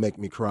it because it'll make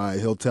me cry.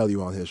 He'll tell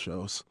you on his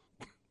shows.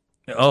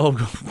 Oh,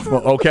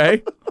 well,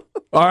 okay.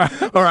 All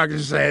right. All right, he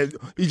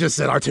just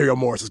said Arterio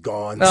Morris is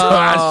gone.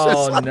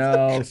 Oh,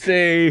 no.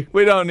 See,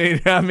 we don't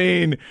need,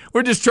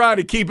 we're just trying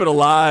to keep it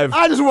alive.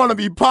 I just want to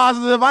be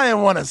positive. I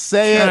didn't want to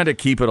say it. Trying to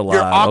keep it alive.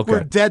 Your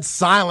awkward dead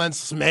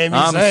silence made me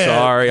say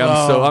sorry. it.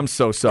 I'm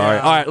so sorry.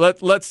 Yeah. All right,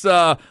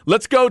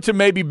 let's go to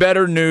maybe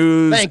better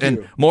news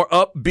and more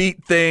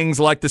upbeat things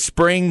like the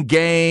spring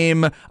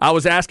game. I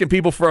was asking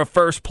people for a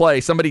first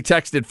play. Somebody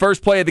texted,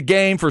 first play of the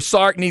game for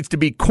Sark needs to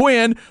be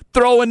Quinn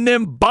throwing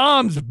them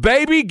bombs,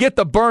 baby. Get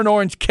the burn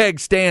orange keg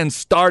stand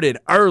started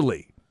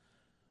early.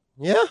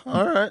 Yeah,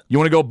 all right. You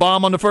want to go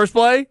bomb on the first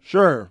play?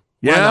 Sure.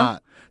 Yeah? Why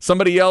not?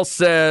 Somebody else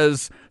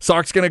says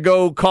Sark's going to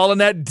go calling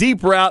that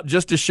deep route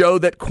just to show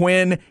that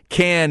Quinn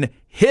can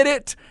hit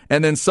it.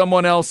 And then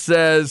someone else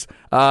says,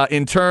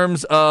 in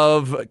terms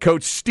of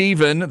Coach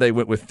Steven, they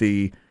went with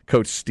the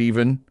Coach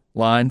Steven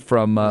line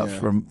from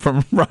Rod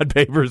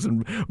Babers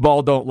and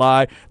Ball Don't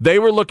Lie. They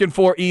were looking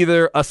for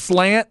either a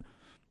slant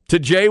to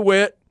Jay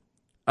Witt,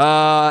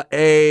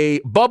 a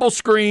bubble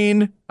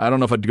screen. I don't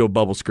know if I'd go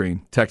bubble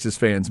screen. Texas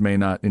fans may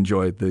not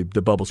enjoy the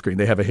bubble screen.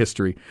 They have a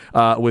history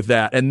with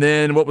that. And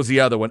then what was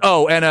the other one?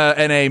 Oh, and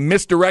a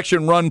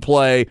misdirection run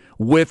play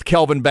with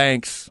Kelvin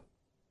Banks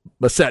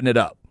setting it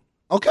up.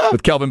 Okay.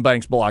 With Kelvin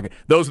Banks blocking.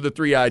 Those are the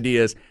three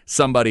ideas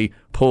somebody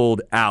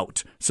pulled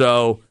out.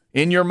 So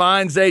in your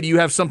mind, Zay, do you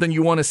have something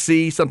you want to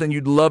see, something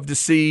you'd love to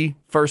see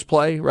first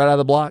play right out of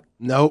the block?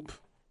 Nope.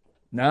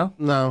 No?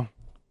 No.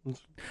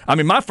 I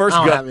mean, my first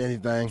gut, have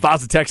anything. If I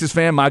was a Texas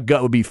fan, my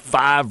gut would be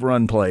 5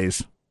 run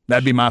plays.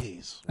 That'd be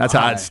that's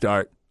how I'd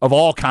start. Of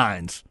all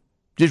kinds.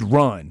 Just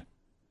run.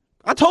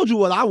 I told you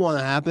what I want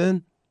to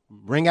happen.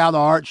 Bring out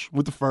Arch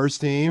with the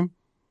first team.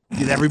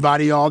 Get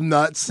everybody all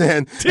nuts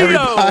and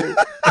everybody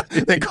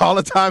then call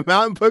a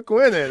timeout and put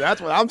Quinn in.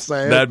 That's what I'm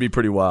saying. That'd be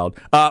pretty wild.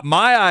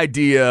 My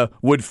idea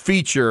would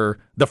feature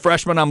the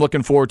freshman I'm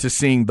looking forward to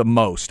seeing the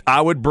most.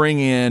 I would bring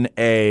in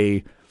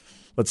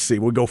let's see,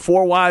 we'll go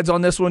 4 wides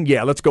on this one?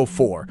 Yeah, let's go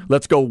 4.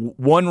 Let's go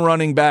 1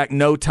 running back,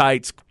 no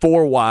tights,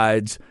 4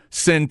 wides,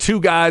 send 2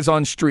 guys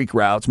on streak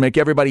routes, make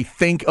everybody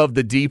think of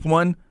the deep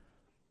one,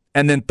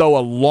 and then throw a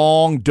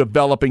long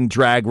developing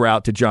drag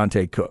route to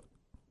Jonte Cook.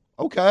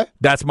 Okay.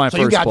 That's my first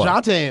play. So you got play.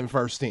 Jonte in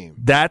first team.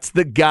 That's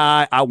the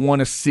guy I want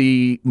to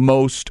see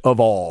most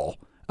of all.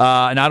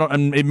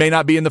 And it may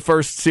not be in the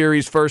first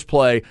series, first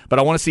play, but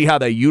I want to see how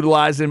they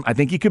utilize him. I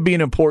think he could be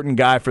an important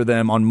guy for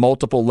them on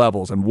multiple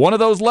levels. And one of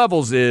those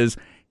levels is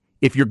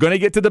if you're going to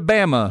get to the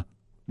Bama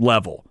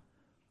level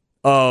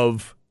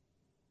of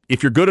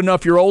if you're good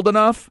enough, you're old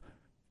enough,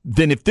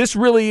 then if this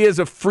really is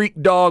a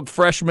freak dog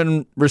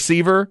freshman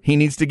receiver, he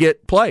needs to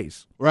get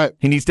plays. Right.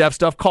 He needs to have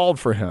stuff called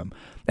for him.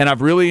 And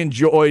I've really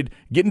enjoyed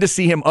getting to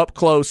see him up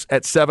close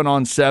at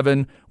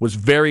 7-on-7 was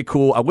very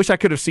cool. I wish I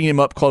could have seen him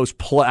up close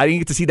play. I didn't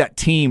get to see that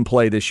team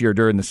play this year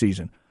during the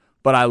season.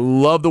 But I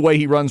love the way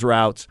he runs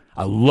routes.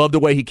 I love the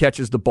way he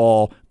catches the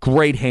ball.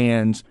 Great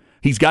hands.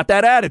 He's got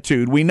that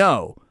attitude, we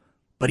know.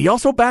 But he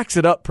also backs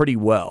it up pretty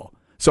well.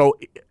 So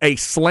a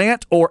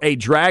slant or a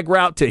drag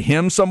route to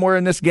him somewhere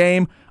in this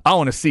game, I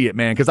want to see it,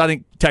 man, because I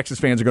think Texas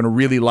fans are going to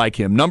really like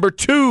him. Number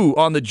 2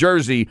 on the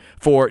jersey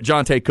for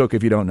Jonte Cook,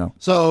 if you don't know.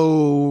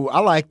 So I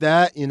like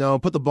that.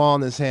 Put the ball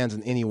in his hands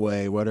in any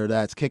way, whether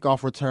that's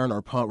kickoff return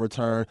or punt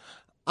return.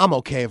 I'm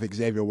okay with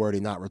Xavier Worthy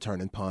not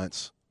returning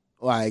punts.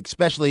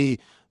 Especially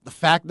the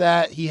fact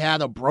that he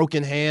had a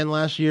broken hand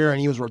last year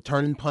and he was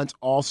returning punts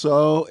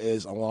also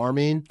is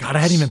alarming. God, I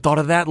hadn't even thought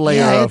of that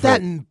layer of it. I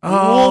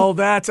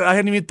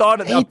hadn't even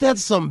thought of that. Ain't that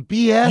some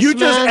BS, You man?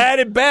 just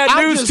added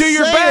bad news to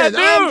your bad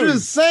news. I'm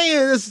just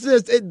saying,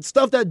 it's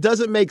stuff that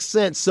doesn't make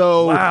sense.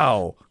 So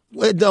wow.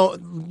 We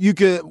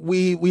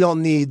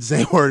don't need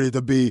Zay Worthy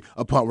to be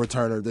a punt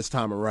returner this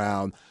time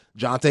around.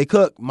 Jonte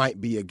Cook might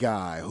be a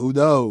guy. Who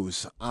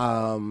knows?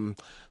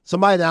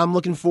 Somebody that I'm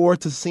looking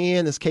forward to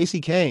seeing is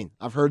Casey Kane.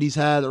 I've heard he's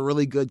had a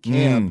really good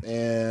camp,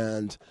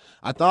 and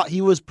I thought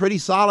he was pretty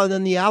solid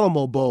in the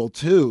Alamo Bowl,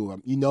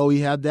 too.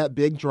 He had that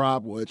big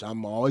drop, which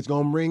I'm always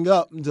going to bring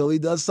up until he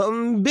does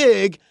something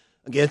big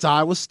against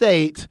Iowa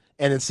State,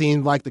 and it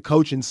seemed like the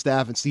coaching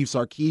staff and Steve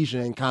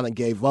Sarkisian kind of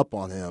gave up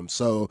on him.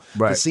 So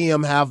to see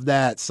him have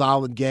that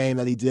solid game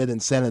that he did in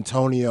San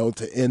Antonio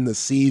to end the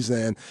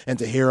season and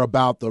to hear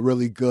about the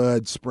really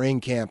good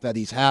spring camp that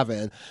he's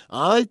having,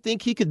 I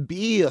think he could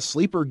be a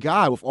sleeper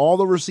guy with all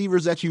the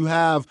receivers that you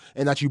have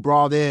and that you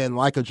brought in,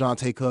 like a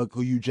Jonte Cook,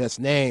 who you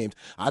just named.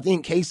 I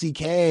think Casey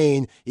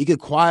Kane, he could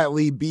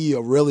quietly be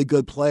a really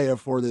good player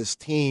for this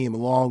team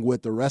along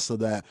with the rest of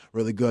that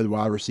really good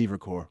wide receiver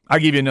core. I'll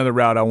give you another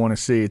route I want to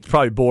see. It's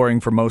probably boring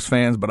for most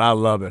fans, but I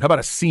love it. How about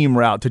a seam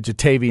route to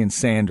Jatavian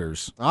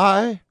Sanders? All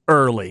right.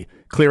 Early.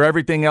 Clear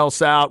everything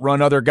else out, run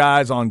other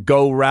guys on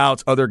go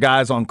routes, other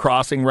guys on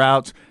crossing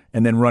routes,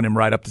 and then run him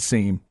right up the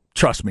seam.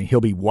 Trust me, he'll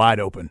be wide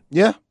open.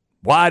 Yeah.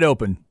 Wide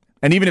open.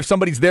 And even if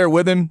somebody's there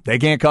with him, they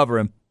can't cover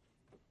him.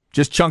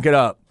 Just chunk it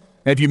up.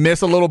 And if you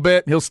miss a little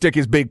bit, he'll stick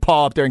his big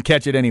paw up there and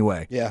catch it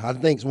anyway. Yeah, I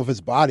think with his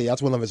body,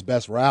 that's one of his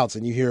best routes.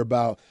 And you hear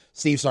about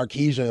Steve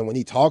Sarkisian, when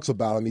he talks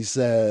about him, he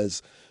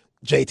says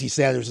JT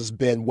Sanders has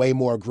been way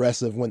more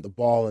aggressive with the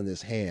ball in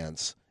his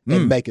hands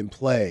and making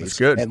plays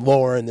and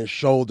lowering his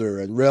shoulder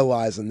and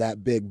realizing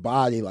that big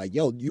body, like,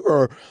 yo,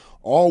 you're an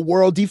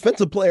all-world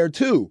defensive player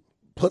too.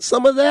 Put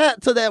some of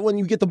that to that when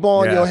you get the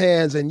ball in your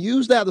hands and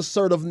use that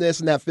assertiveness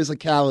and that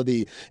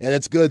physicality. And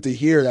it's good to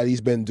hear that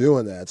he's been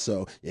doing that.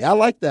 So, yeah, I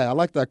like that. I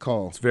like that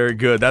call. It's very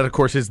good. That, of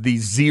course, is the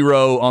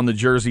 0 on the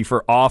jersey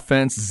for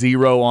offense.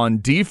 0 on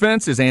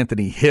defense is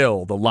Anthony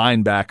Hill, the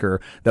linebacker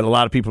that a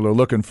lot of people are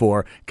looking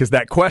for. Because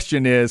that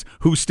question is,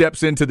 who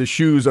steps into the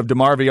shoes of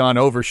DeMarvion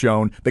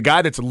Overshown? The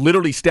guy that's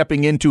literally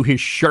stepping into his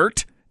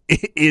shirt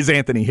is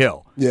Anthony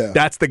Hill. Yeah.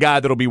 That's the guy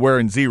that'll be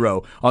wearing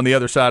 0 on the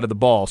other side of the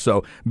ball.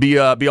 So be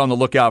on the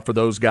lookout for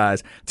those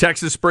guys.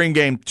 Texas spring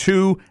game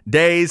 2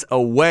 days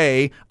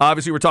away.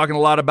 Obviously, we're talking a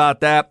lot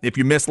about that. If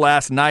you missed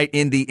last night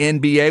in the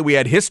NBA, we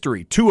had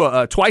history.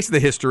 Twice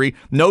the history.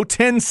 No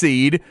 10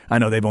 seed. I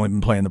know they've only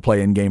been playing the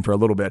play-in game for a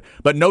little bit,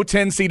 but no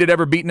 10 seed had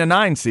ever beaten a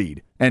 9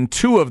 seed. And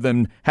 2 of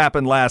them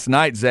happened last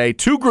night, Zay.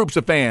 2 groups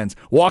of fans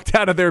walked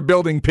out of their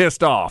building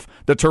pissed off.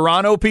 The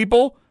Toronto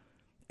people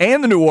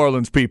and the New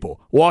Orleans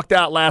people walked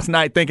out last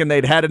night thinking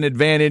they'd had an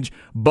advantage,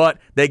 but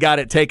they got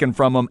it taken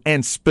from them.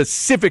 And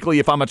specifically,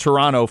 if I'm a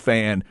Toronto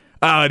fan,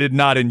 I did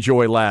not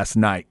enjoy last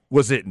night.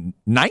 Was it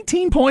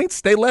 19 points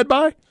they led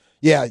by?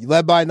 Yeah, you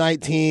led by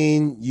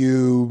 19.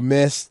 You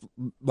missed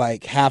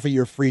like half of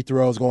your free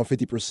throws, going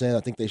 50%.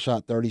 I think they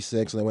shot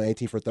 36, and they went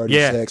 18 for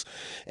 36.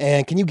 Yeah.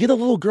 And can you get a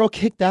little girl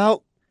kicked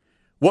out?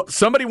 Well,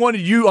 somebody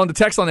wanted you on the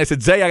text line. They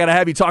said, Zay, I got to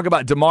have you talk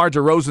about DeMar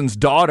DeRozan's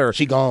daughter.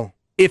 She gone.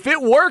 If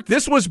it worked,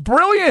 this was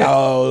brilliant.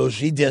 Oh,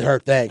 she did her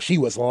thing. She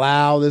was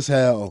loud as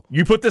hell.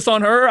 You put this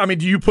on her? I mean,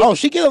 do you put... Oh,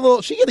 she get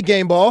a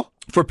game ball.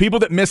 For people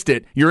that missed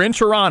it, you're in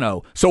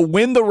Toronto. So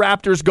when the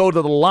Raptors go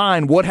to the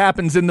line, what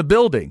happens in the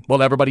building?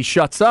 Well, everybody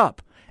shuts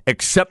up,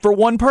 except for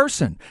one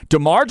person.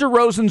 DeMar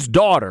DeRozan's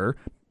daughter,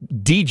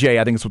 DJ,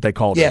 I think is what they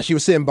called her. Yeah, she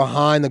was sitting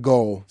behind the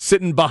goal.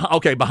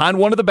 Behind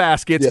one of the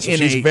baskets. Yes,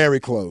 she's very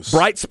close.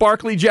 Bright,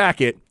 sparkly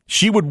jacket.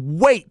 She would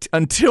wait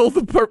until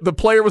the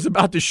player was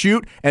about to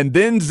shoot, and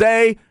then,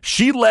 Zay,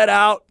 she let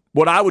out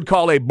what I would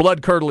call a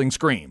blood-curdling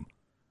scream.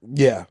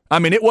 Yeah. I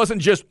mean, it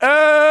wasn't just,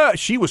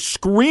 she was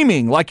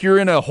screaming like you're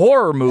in a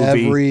horror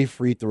movie. Every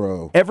free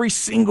throw. Every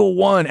single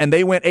one, and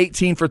they went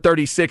 18 for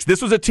 36.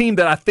 This was a team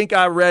that I think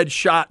I read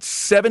shot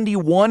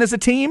 71 as a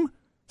team,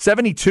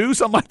 72,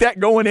 something like that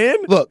going in.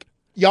 Look,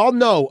 y'all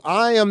know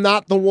I am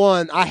not the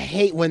one. I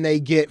hate when they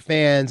get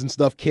fans and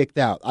stuff kicked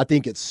out. I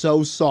think it's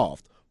so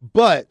soft.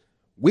 But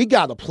we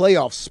got a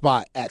playoff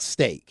spot at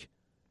stake.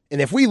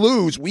 And if we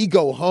lose, we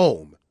go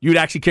home. You'd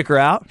actually kick her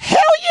out? Hell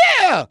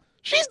yeah!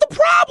 She's the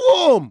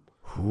problem.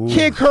 Ooh.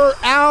 Kick her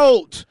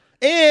out.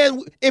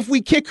 And if we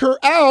kick her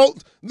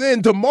out,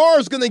 then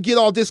DeMar's going to get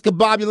all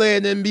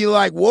discombobulated and be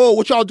like, whoa,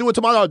 what y'all doing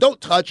tomorrow?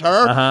 Don't touch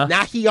her.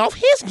 Now he off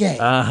his game.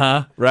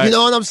 Right. You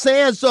know what I'm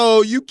saying?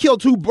 So you kill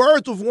 2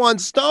 birds with 1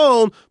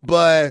 stone,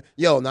 but,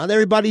 yo, not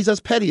everybody's as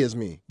petty as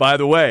me. By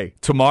the way,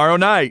 tomorrow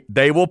night,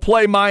 they will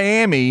play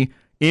Miami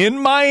in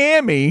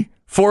Miami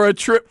for a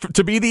trip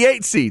to be the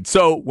 8 seed.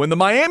 So when the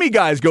Miami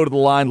guys go to the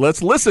line,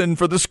 let's listen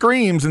for the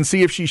screams and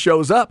see if she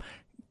shows up.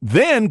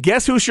 Then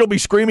guess who she'll be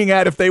screaming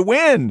at if they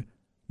win?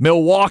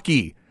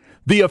 Milwaukee.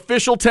 The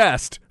official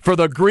test for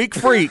the Greek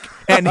Freak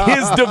and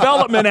his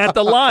development at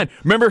the line.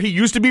 Remember, he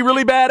used to be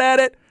really bad at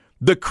it?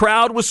 The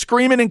crowd was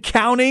screaming and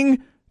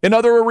counting in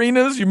other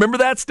arenas. You remember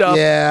that stuff?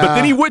 Yeah. But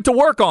then he went to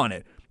work on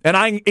it.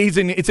 And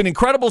it's an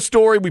incredible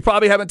story we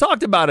probably haven't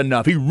talked about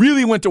enough. He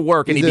really went to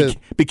work, and he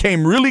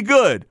became really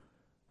good.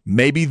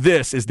 Maybe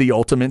this is the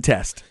ultimate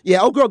test.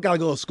 Yeah, old girl got to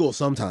go to school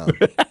sometime.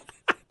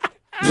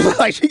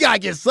 Like, she got to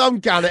get some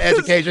kind of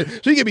education.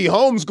 She can be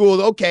homeschooled.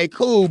 Okay,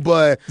 cool.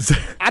 But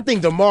I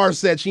think DeMar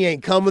said she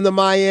ain't coming to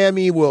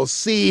Miami. We'll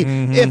see.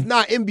 Mm-hmm. If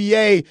not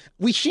NBA,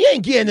 she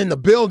ain't getting in the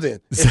building.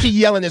 If she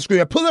yelling and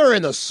screaming, put her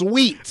in a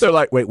suite. They're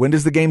like, wait, when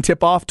does the game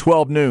tip off?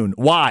 12 noon.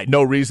 Why?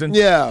 No reason.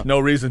 Yeah. No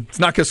reason. It's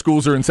not because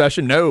schools are in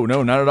session. No,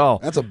 not at all.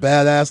 That's a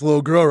badass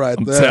little girl there.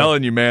 I'm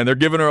telling you, man. They're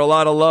giving her a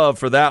lot of love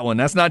for that one.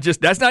 That's not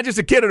just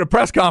a kid at a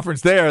press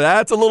conference there.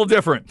 That's a little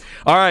different.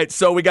 All right,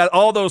 so we got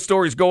all those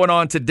stories going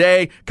on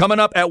today. Coming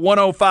up at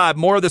 1:05,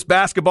 more of this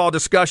basketball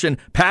discussion.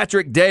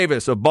 Patrick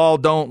Davis of Ball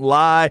Don't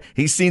Lie.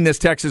 He's seen this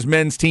Texas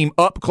men's team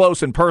up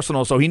close and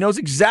personal, so he knows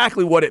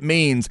exactly what it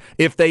means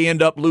if they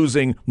end up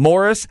losing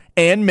Morris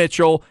and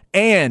Mitchell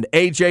and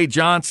A.J.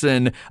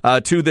 Johnson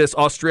to this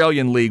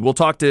Australian league. We'll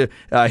talk to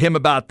him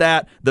about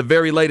that. The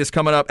very latest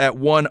coming up at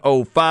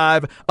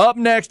 1:05. Up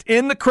next,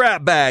 in the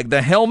crap bag,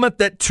 the helmet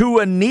that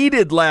Tua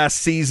needed last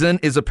season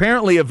is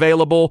apparently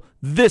available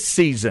this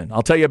season.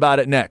 I'll tell you about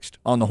it next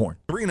on The Horn.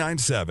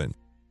 397.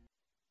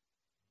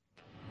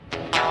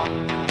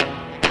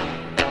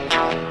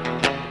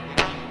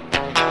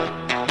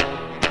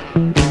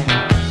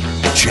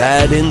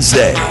 Chad and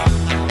Zay.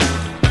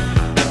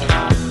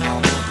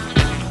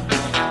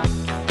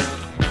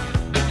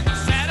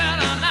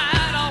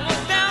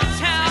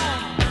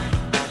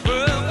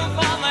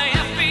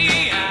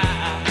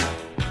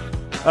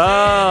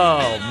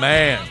 Oh,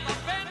 man.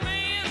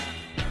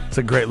 It's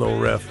a great little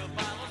riff.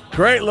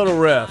 Great little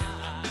riff.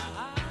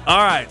 All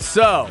right,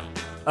 so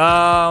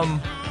I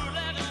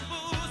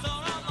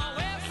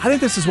think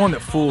this is one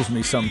that fools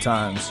me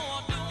sometimes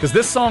because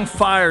this song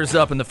fires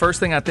up, and the first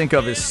thing I think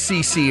of is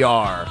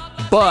CCR.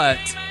 But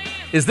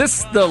is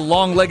this the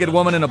long-legged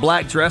woman in a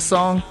black dress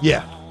song?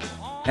 Yeah.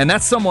 And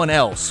that's someone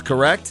else,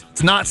 correct?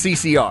 It's not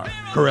CCR.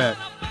 Correct.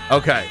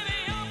 Okay.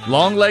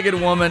 Long-legged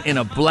woman in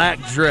a black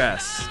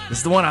dress. This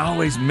is the one I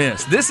always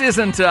miss. This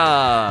isn't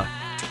like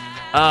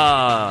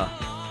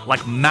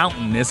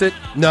Mountain, is it?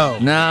 No.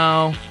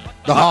 No.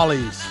 The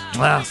Hollies.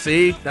 Wow,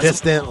 see? That's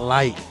Distant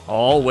Light.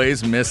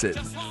 Always miss it.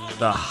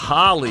 The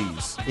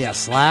Hollies. Yeah,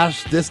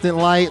 / Distant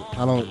Light.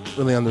 I don't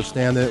really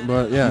understand it,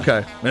 but yeah.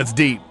 Okay, that's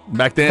deep.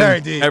 Back then,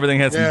 very deep. Everything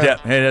had some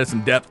depth. It had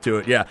some depth to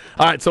it, yeah.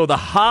 All right, so the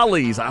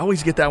Hollies. I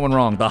always get that one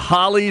wrong. The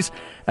Hollies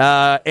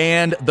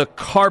and the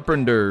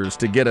Carpenters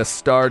to get us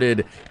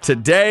started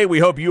today. We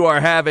hope you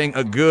are having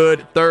a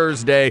good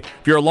Thursday.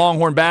 If you're a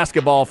Longhorn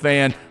basketball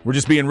fan, we're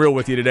just being real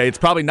with you today. It's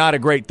probably not a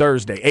great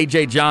Thursday.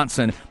 A.J.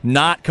 Johnson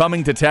not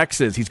coming to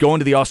Texas. He's going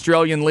to the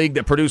Australian League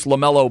that produced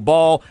LaMelo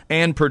Ball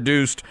and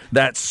produced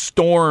that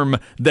storm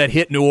that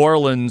hit New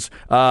Orleans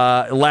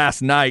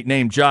last night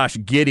named Josh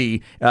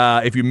Giddey.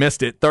 If you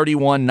missed it,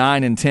 31,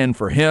 9, and 10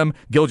 for him.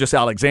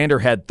 Gilgeous-Alexander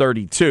had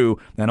 32,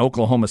 and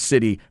Oklahoma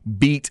City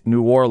beat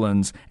New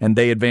Orleans, and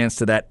they advanced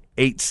to that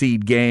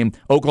 8-seed game.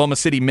 Oklahoma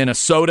City,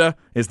 Minnesota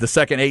is the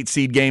second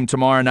 8-seed game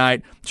tomorrow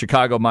night.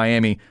 Chicago,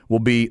 Miami will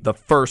be the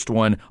first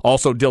one.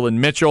 Also, Dylan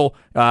Mitchell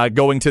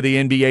going to the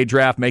NBA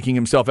draft, making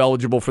himself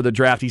eligible for the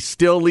draft. He's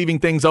still leaving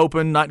things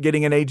open, not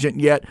getting an agent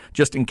yet,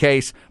 just in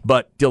case.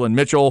 But Dylan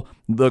Mitchell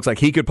looks like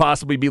he could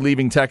possibly be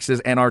leaving Texas.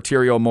 And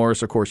Arterio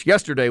Morris, of course,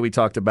 yesterday we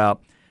talked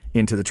about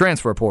into the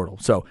transfer portal.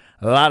 So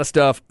a lot of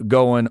stuff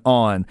going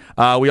on.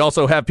 We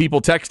also have people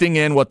texting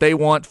in what they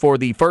want for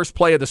the first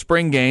play of the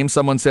spring game.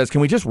 Someone says, can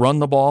we just run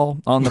the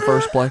ball on the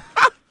first play?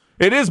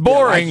 It is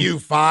boring. Like you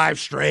 5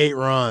 straight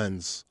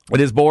runs. It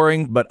is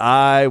boring, but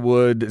I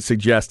would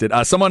suggest it.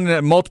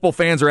 Multiple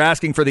fans are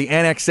asking for the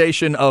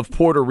annexation of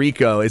Puerto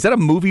Rico. Is that a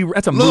movie?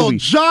 That's a Little movie.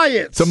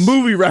 Giants. It's a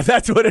movie.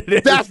 That's what it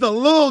is. That's the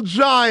Little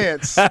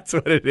Giants. That's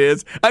what it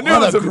is. I knew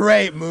what it was a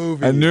great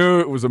movie. I knew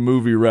it was a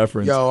movie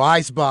reference. Yo,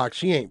 Icebox,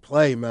 she ain't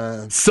play,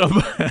 man.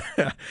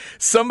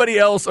 Somebody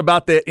else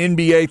about the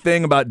NBA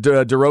thing about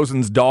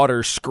DeRozan's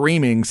daughter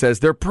screaming says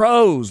they're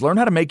pros. Learn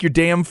how to make your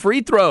damn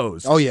free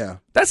throws. Oh, yeah.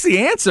 That's the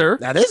answer.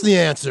 That is the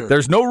answer.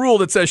 There's no rule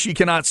that says she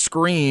cannot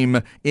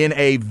scream in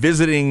a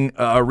visiting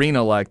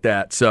arena like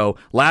that. So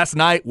last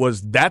night,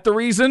 was that the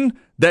reason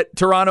that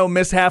Toronto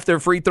missed half their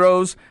free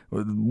throws?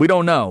 We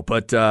don't know,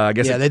 but I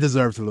guess they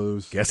deserve to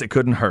lose. Guess it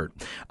couldn't hurt.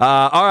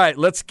 All right,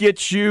 let's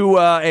get you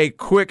a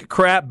quick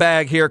crap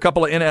bag here. A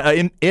couple of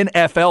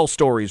NFL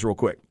stories real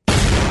quick.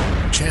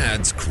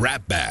 Chad's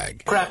crap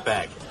bag. Crap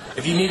bag.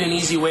 If you need an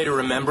easy way to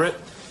remember it,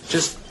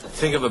 just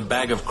think of a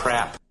bag of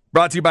crap.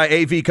 Brought to you by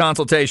AV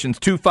Consultations,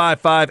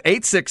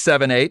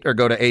 255-8678, or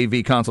go to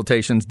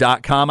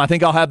avconsultations.com. I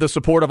think I'll have the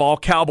support of all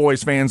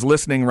Cowboys fans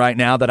listening right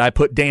now that I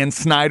put Dan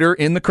Snyder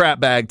in the crap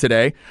bag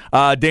today.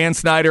 Dan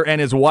Snyder and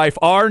his wife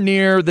are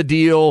near the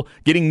deal,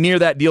 getting near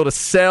that deal to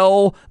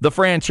sell the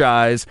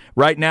franchise.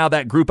 Right now,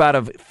 that group out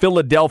of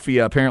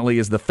Philadelphia apparently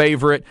is the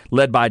favorite,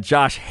 led by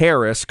Josh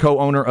Harris,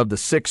 co-owner of the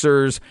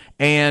Sixers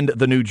and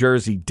the New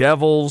Jersey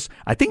Devils.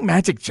 I think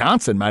Magic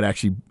Johnson might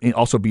actually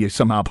also be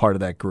somehow part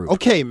of that group.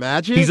 Okay,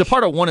 Magic. He's a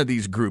part of one of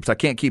these groups. I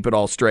can't keep it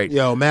all straight.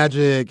 Yo,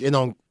 Magic, it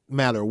don't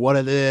matter what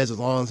it is, as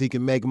long as he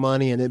can make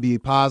money and it be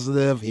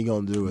positive, he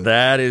gonna do it.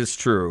 That is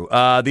true.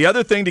 The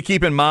other thing to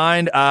keep in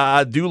mind,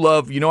 I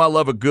love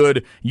a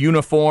good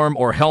uniform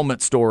or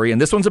helmet story, and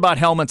this one's about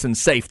helmets and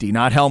safety,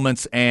 not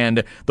helmets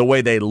and the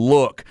way they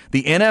look.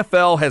 The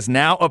NFL has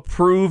now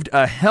approved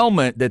a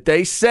helmet that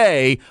they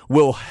say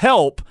will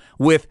help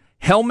with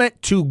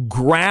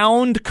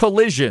helmet-to-ground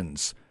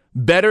collisions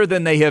better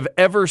than they have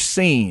ever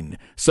seen.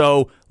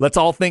 So let's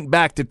all think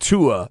back to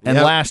Tua and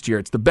last year.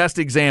 It's the best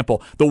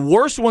example. The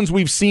worst ones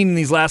we've seen in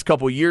these last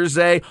couple of years,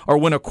 Zay, are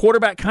when a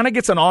quarterback kind of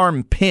gets an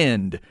arm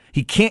pinned.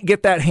 He can't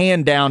get that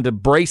hand down to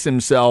brace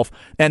himself,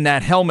 and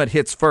that helmet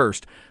hits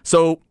first.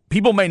 So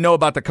people may know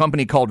about the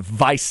company called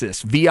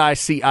Vicis,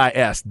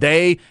 V-I-C-I-S.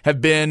 They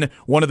have been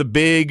one of the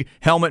big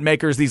helmet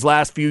makers these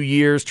last few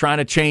years, trying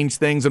to change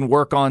things and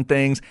work on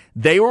things.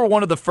 They were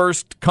one of the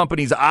first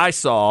companies I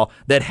saw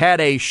that had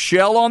a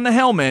shell on the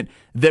helmet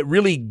that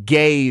really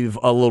gave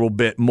a little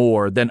bit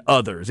more than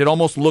others. It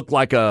almost looked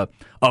like a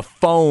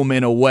foam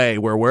in a way,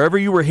 where wherever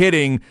you were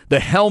hitting, the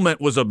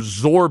helmet was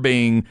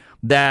absorbing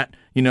that,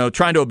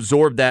 trying to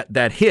absorb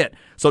that hit.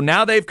 So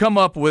now they've come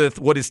up with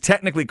what is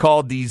technically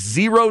called the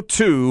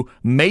 0-2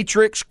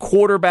 Matrix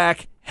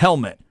Quarterback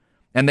Helmet.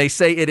 And they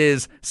say it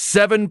is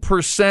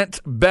 7%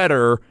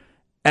 better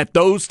at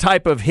those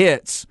type of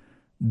hits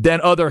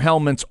than other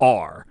helmets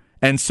are.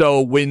 And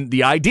so when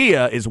the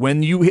idea is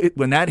when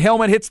that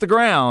helmet hits the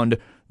ground,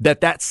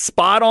 that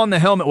spot on the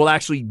helmet will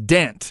actually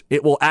dent.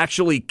 It will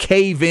actually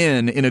cave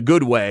in a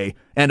good way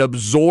and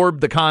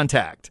absorb the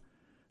contact.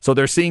 So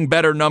they're seeing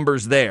better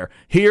numbers there.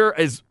 Here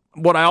is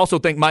what I also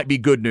think might be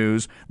good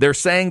news. They're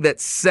saying that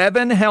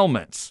 7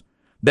 helmets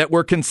that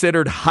were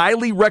considered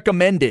highly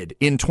recommended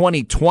in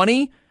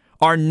 2020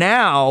 are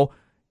now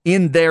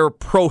in their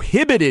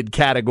prohibited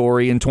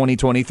category in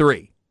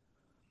 2023.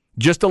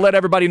 Just to let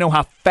everybody know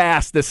how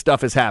fast this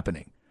stuff is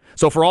happening.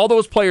 So for all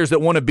those players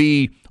that want to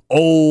be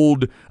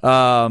old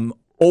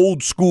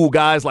school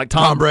guys like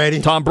Tom Brady.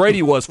 Tom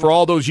Brady was for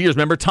all those years.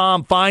 Remember,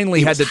 Tom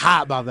finally had to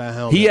hot about that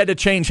helmet. He had to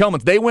change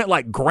helmets. They went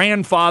like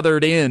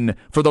grandfathered in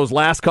for those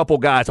last couple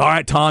guys. All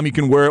right, Tom, you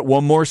can wear it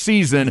one more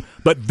season,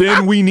 but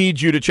then we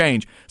need you to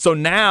change. So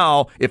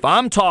now, if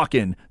I'm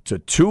talking to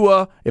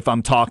Tua, if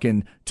I'm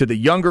talking to the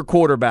younger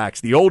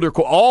quarterbacks, the older,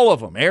 all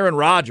of them, Aaron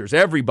Rodgers,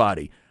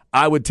 everybody,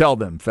 I would tell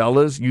them,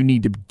 fellas, you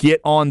need to get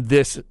on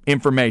this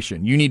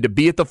information. You need to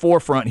be at the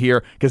forefront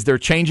here because they're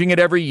changing it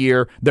every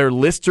year. Their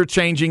lists are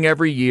changing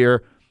every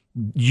year.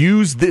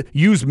 Use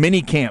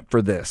mini camp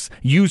for this.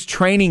 Use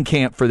training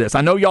camp for this.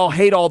 I know y'all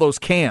hate all those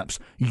camps.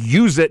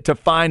 Use it to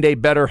find a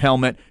better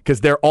helmet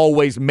because they're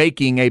always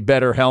making a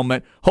better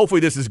helmet.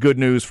 Hopefully this is good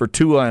news for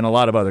Tua and a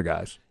lot of other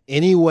guys.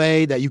 Any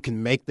way that you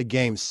can make the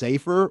game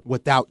safer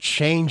without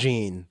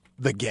changing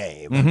the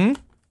game,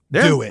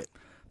 do it.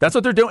 That's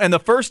what they're doing. And the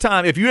first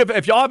time, if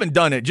y'all haven't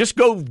done it, just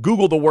go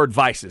Google the word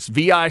Vicis,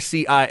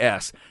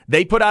 V-I-C-I-S.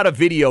 They put out a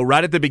video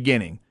right at the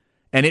beginning,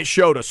 and it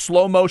showed a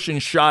slow motion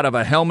shot of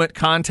a helmet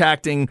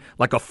contacting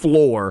like a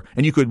floor,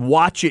 and you could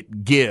watch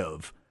it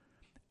give.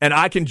 And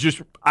I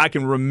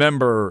can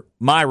remember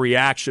my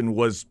reaction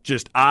was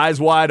just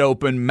eyes wide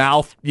open,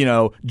 mouth,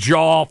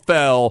 jaw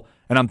fell,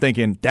 and I'm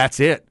thinking,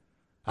 that's it.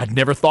 I'd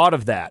never thought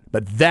of that,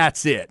 but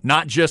that's it.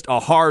 Not just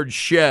a hard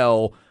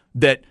shell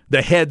that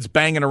the head's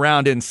banging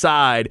around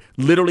inside,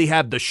 literally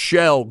have the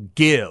shell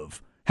give,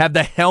 have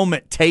the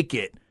helmet take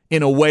it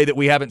in a way that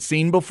we haven't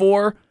seen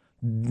before.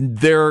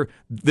 They're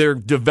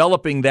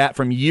developing that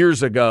from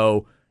years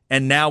ago,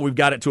 and now we've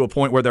got it to a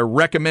point where they're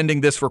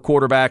recommending this for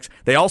quarterbacks.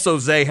 They also,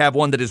 Zay, have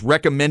one that is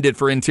recommended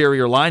for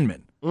interior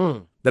linemen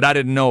that I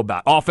didn't know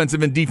about.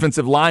 Offensive and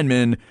defensive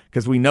linemen,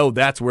 because we know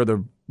that's where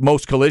the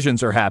most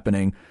collisions are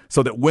happening,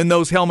 so that when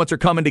those helmets are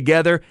coming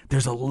together,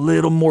 there's a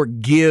little more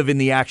give in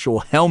the actual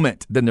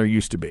helmet than there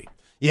used to be.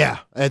 Yeah,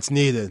 it's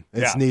needed.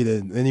 It's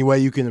needed. Any way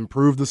you can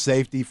improve the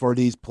safety for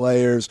these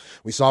players.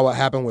 We saw what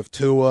happened with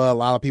Tua. A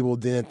lot of people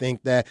didn't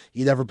think that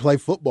he'd ever play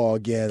football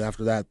again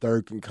after that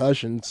third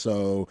concussion.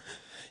 So,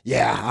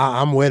 yeah,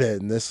 I'm with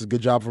it, and this is a good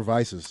job for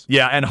Vices.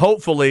 Yeah, and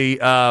hopefully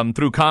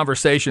through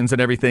conversations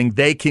and everything,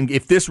 they can,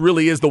 if this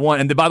really is the one,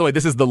 and by the way,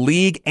 this is the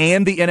league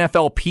and the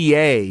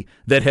NFLPA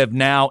that have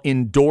now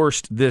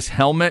endorsed this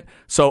helmet,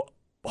 so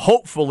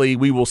hopefully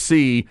we will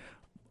see,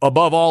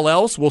 above all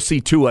else, we'll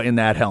see Tua in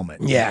that helmet.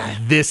 Yeah.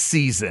 This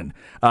season.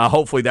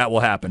 Hopefully that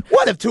will happen.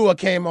 What if Tua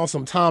came on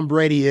some Tom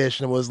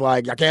Brady-ish and was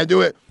like, I can't do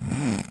it?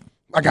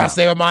 I got to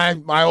stay with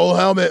my old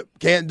helmet.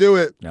 Can't do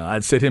it. No,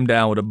 I'd sit him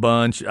down with a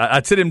bunch.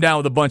 I'd sit him down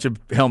with a bunch of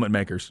helmet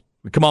makers.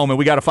 Come on, man.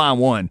 We got to find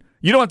one.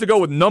 You don't have to go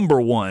with number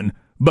one,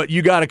 but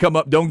you got to come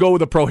up. Don't go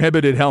with a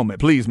prohibited helmet,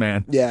 please,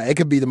 man. Yeah, it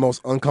could be the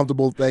most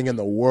uncomfortable thing in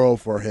the world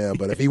for him,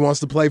 but if he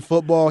wants to play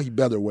football, he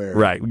better wear it.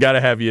 Right. We got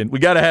to have you in. We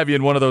got to have you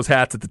in one of those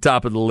hats at the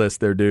top of the list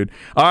there, dude.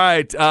 All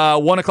right,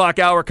 1 o'clock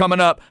hour coming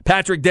up.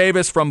 Patrick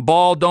Davis from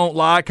Ball Don't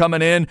Lie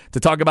coming in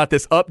to talk about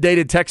this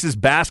updated Texas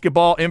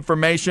basketball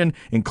information,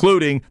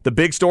 including the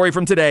big story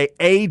from today.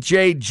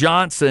 A.J.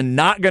 Johnson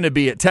not going to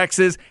be at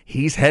Texas.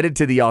 He's headed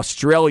to the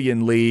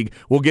Australian League.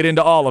 We'll get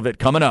into all of it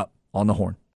coming up on The Horn.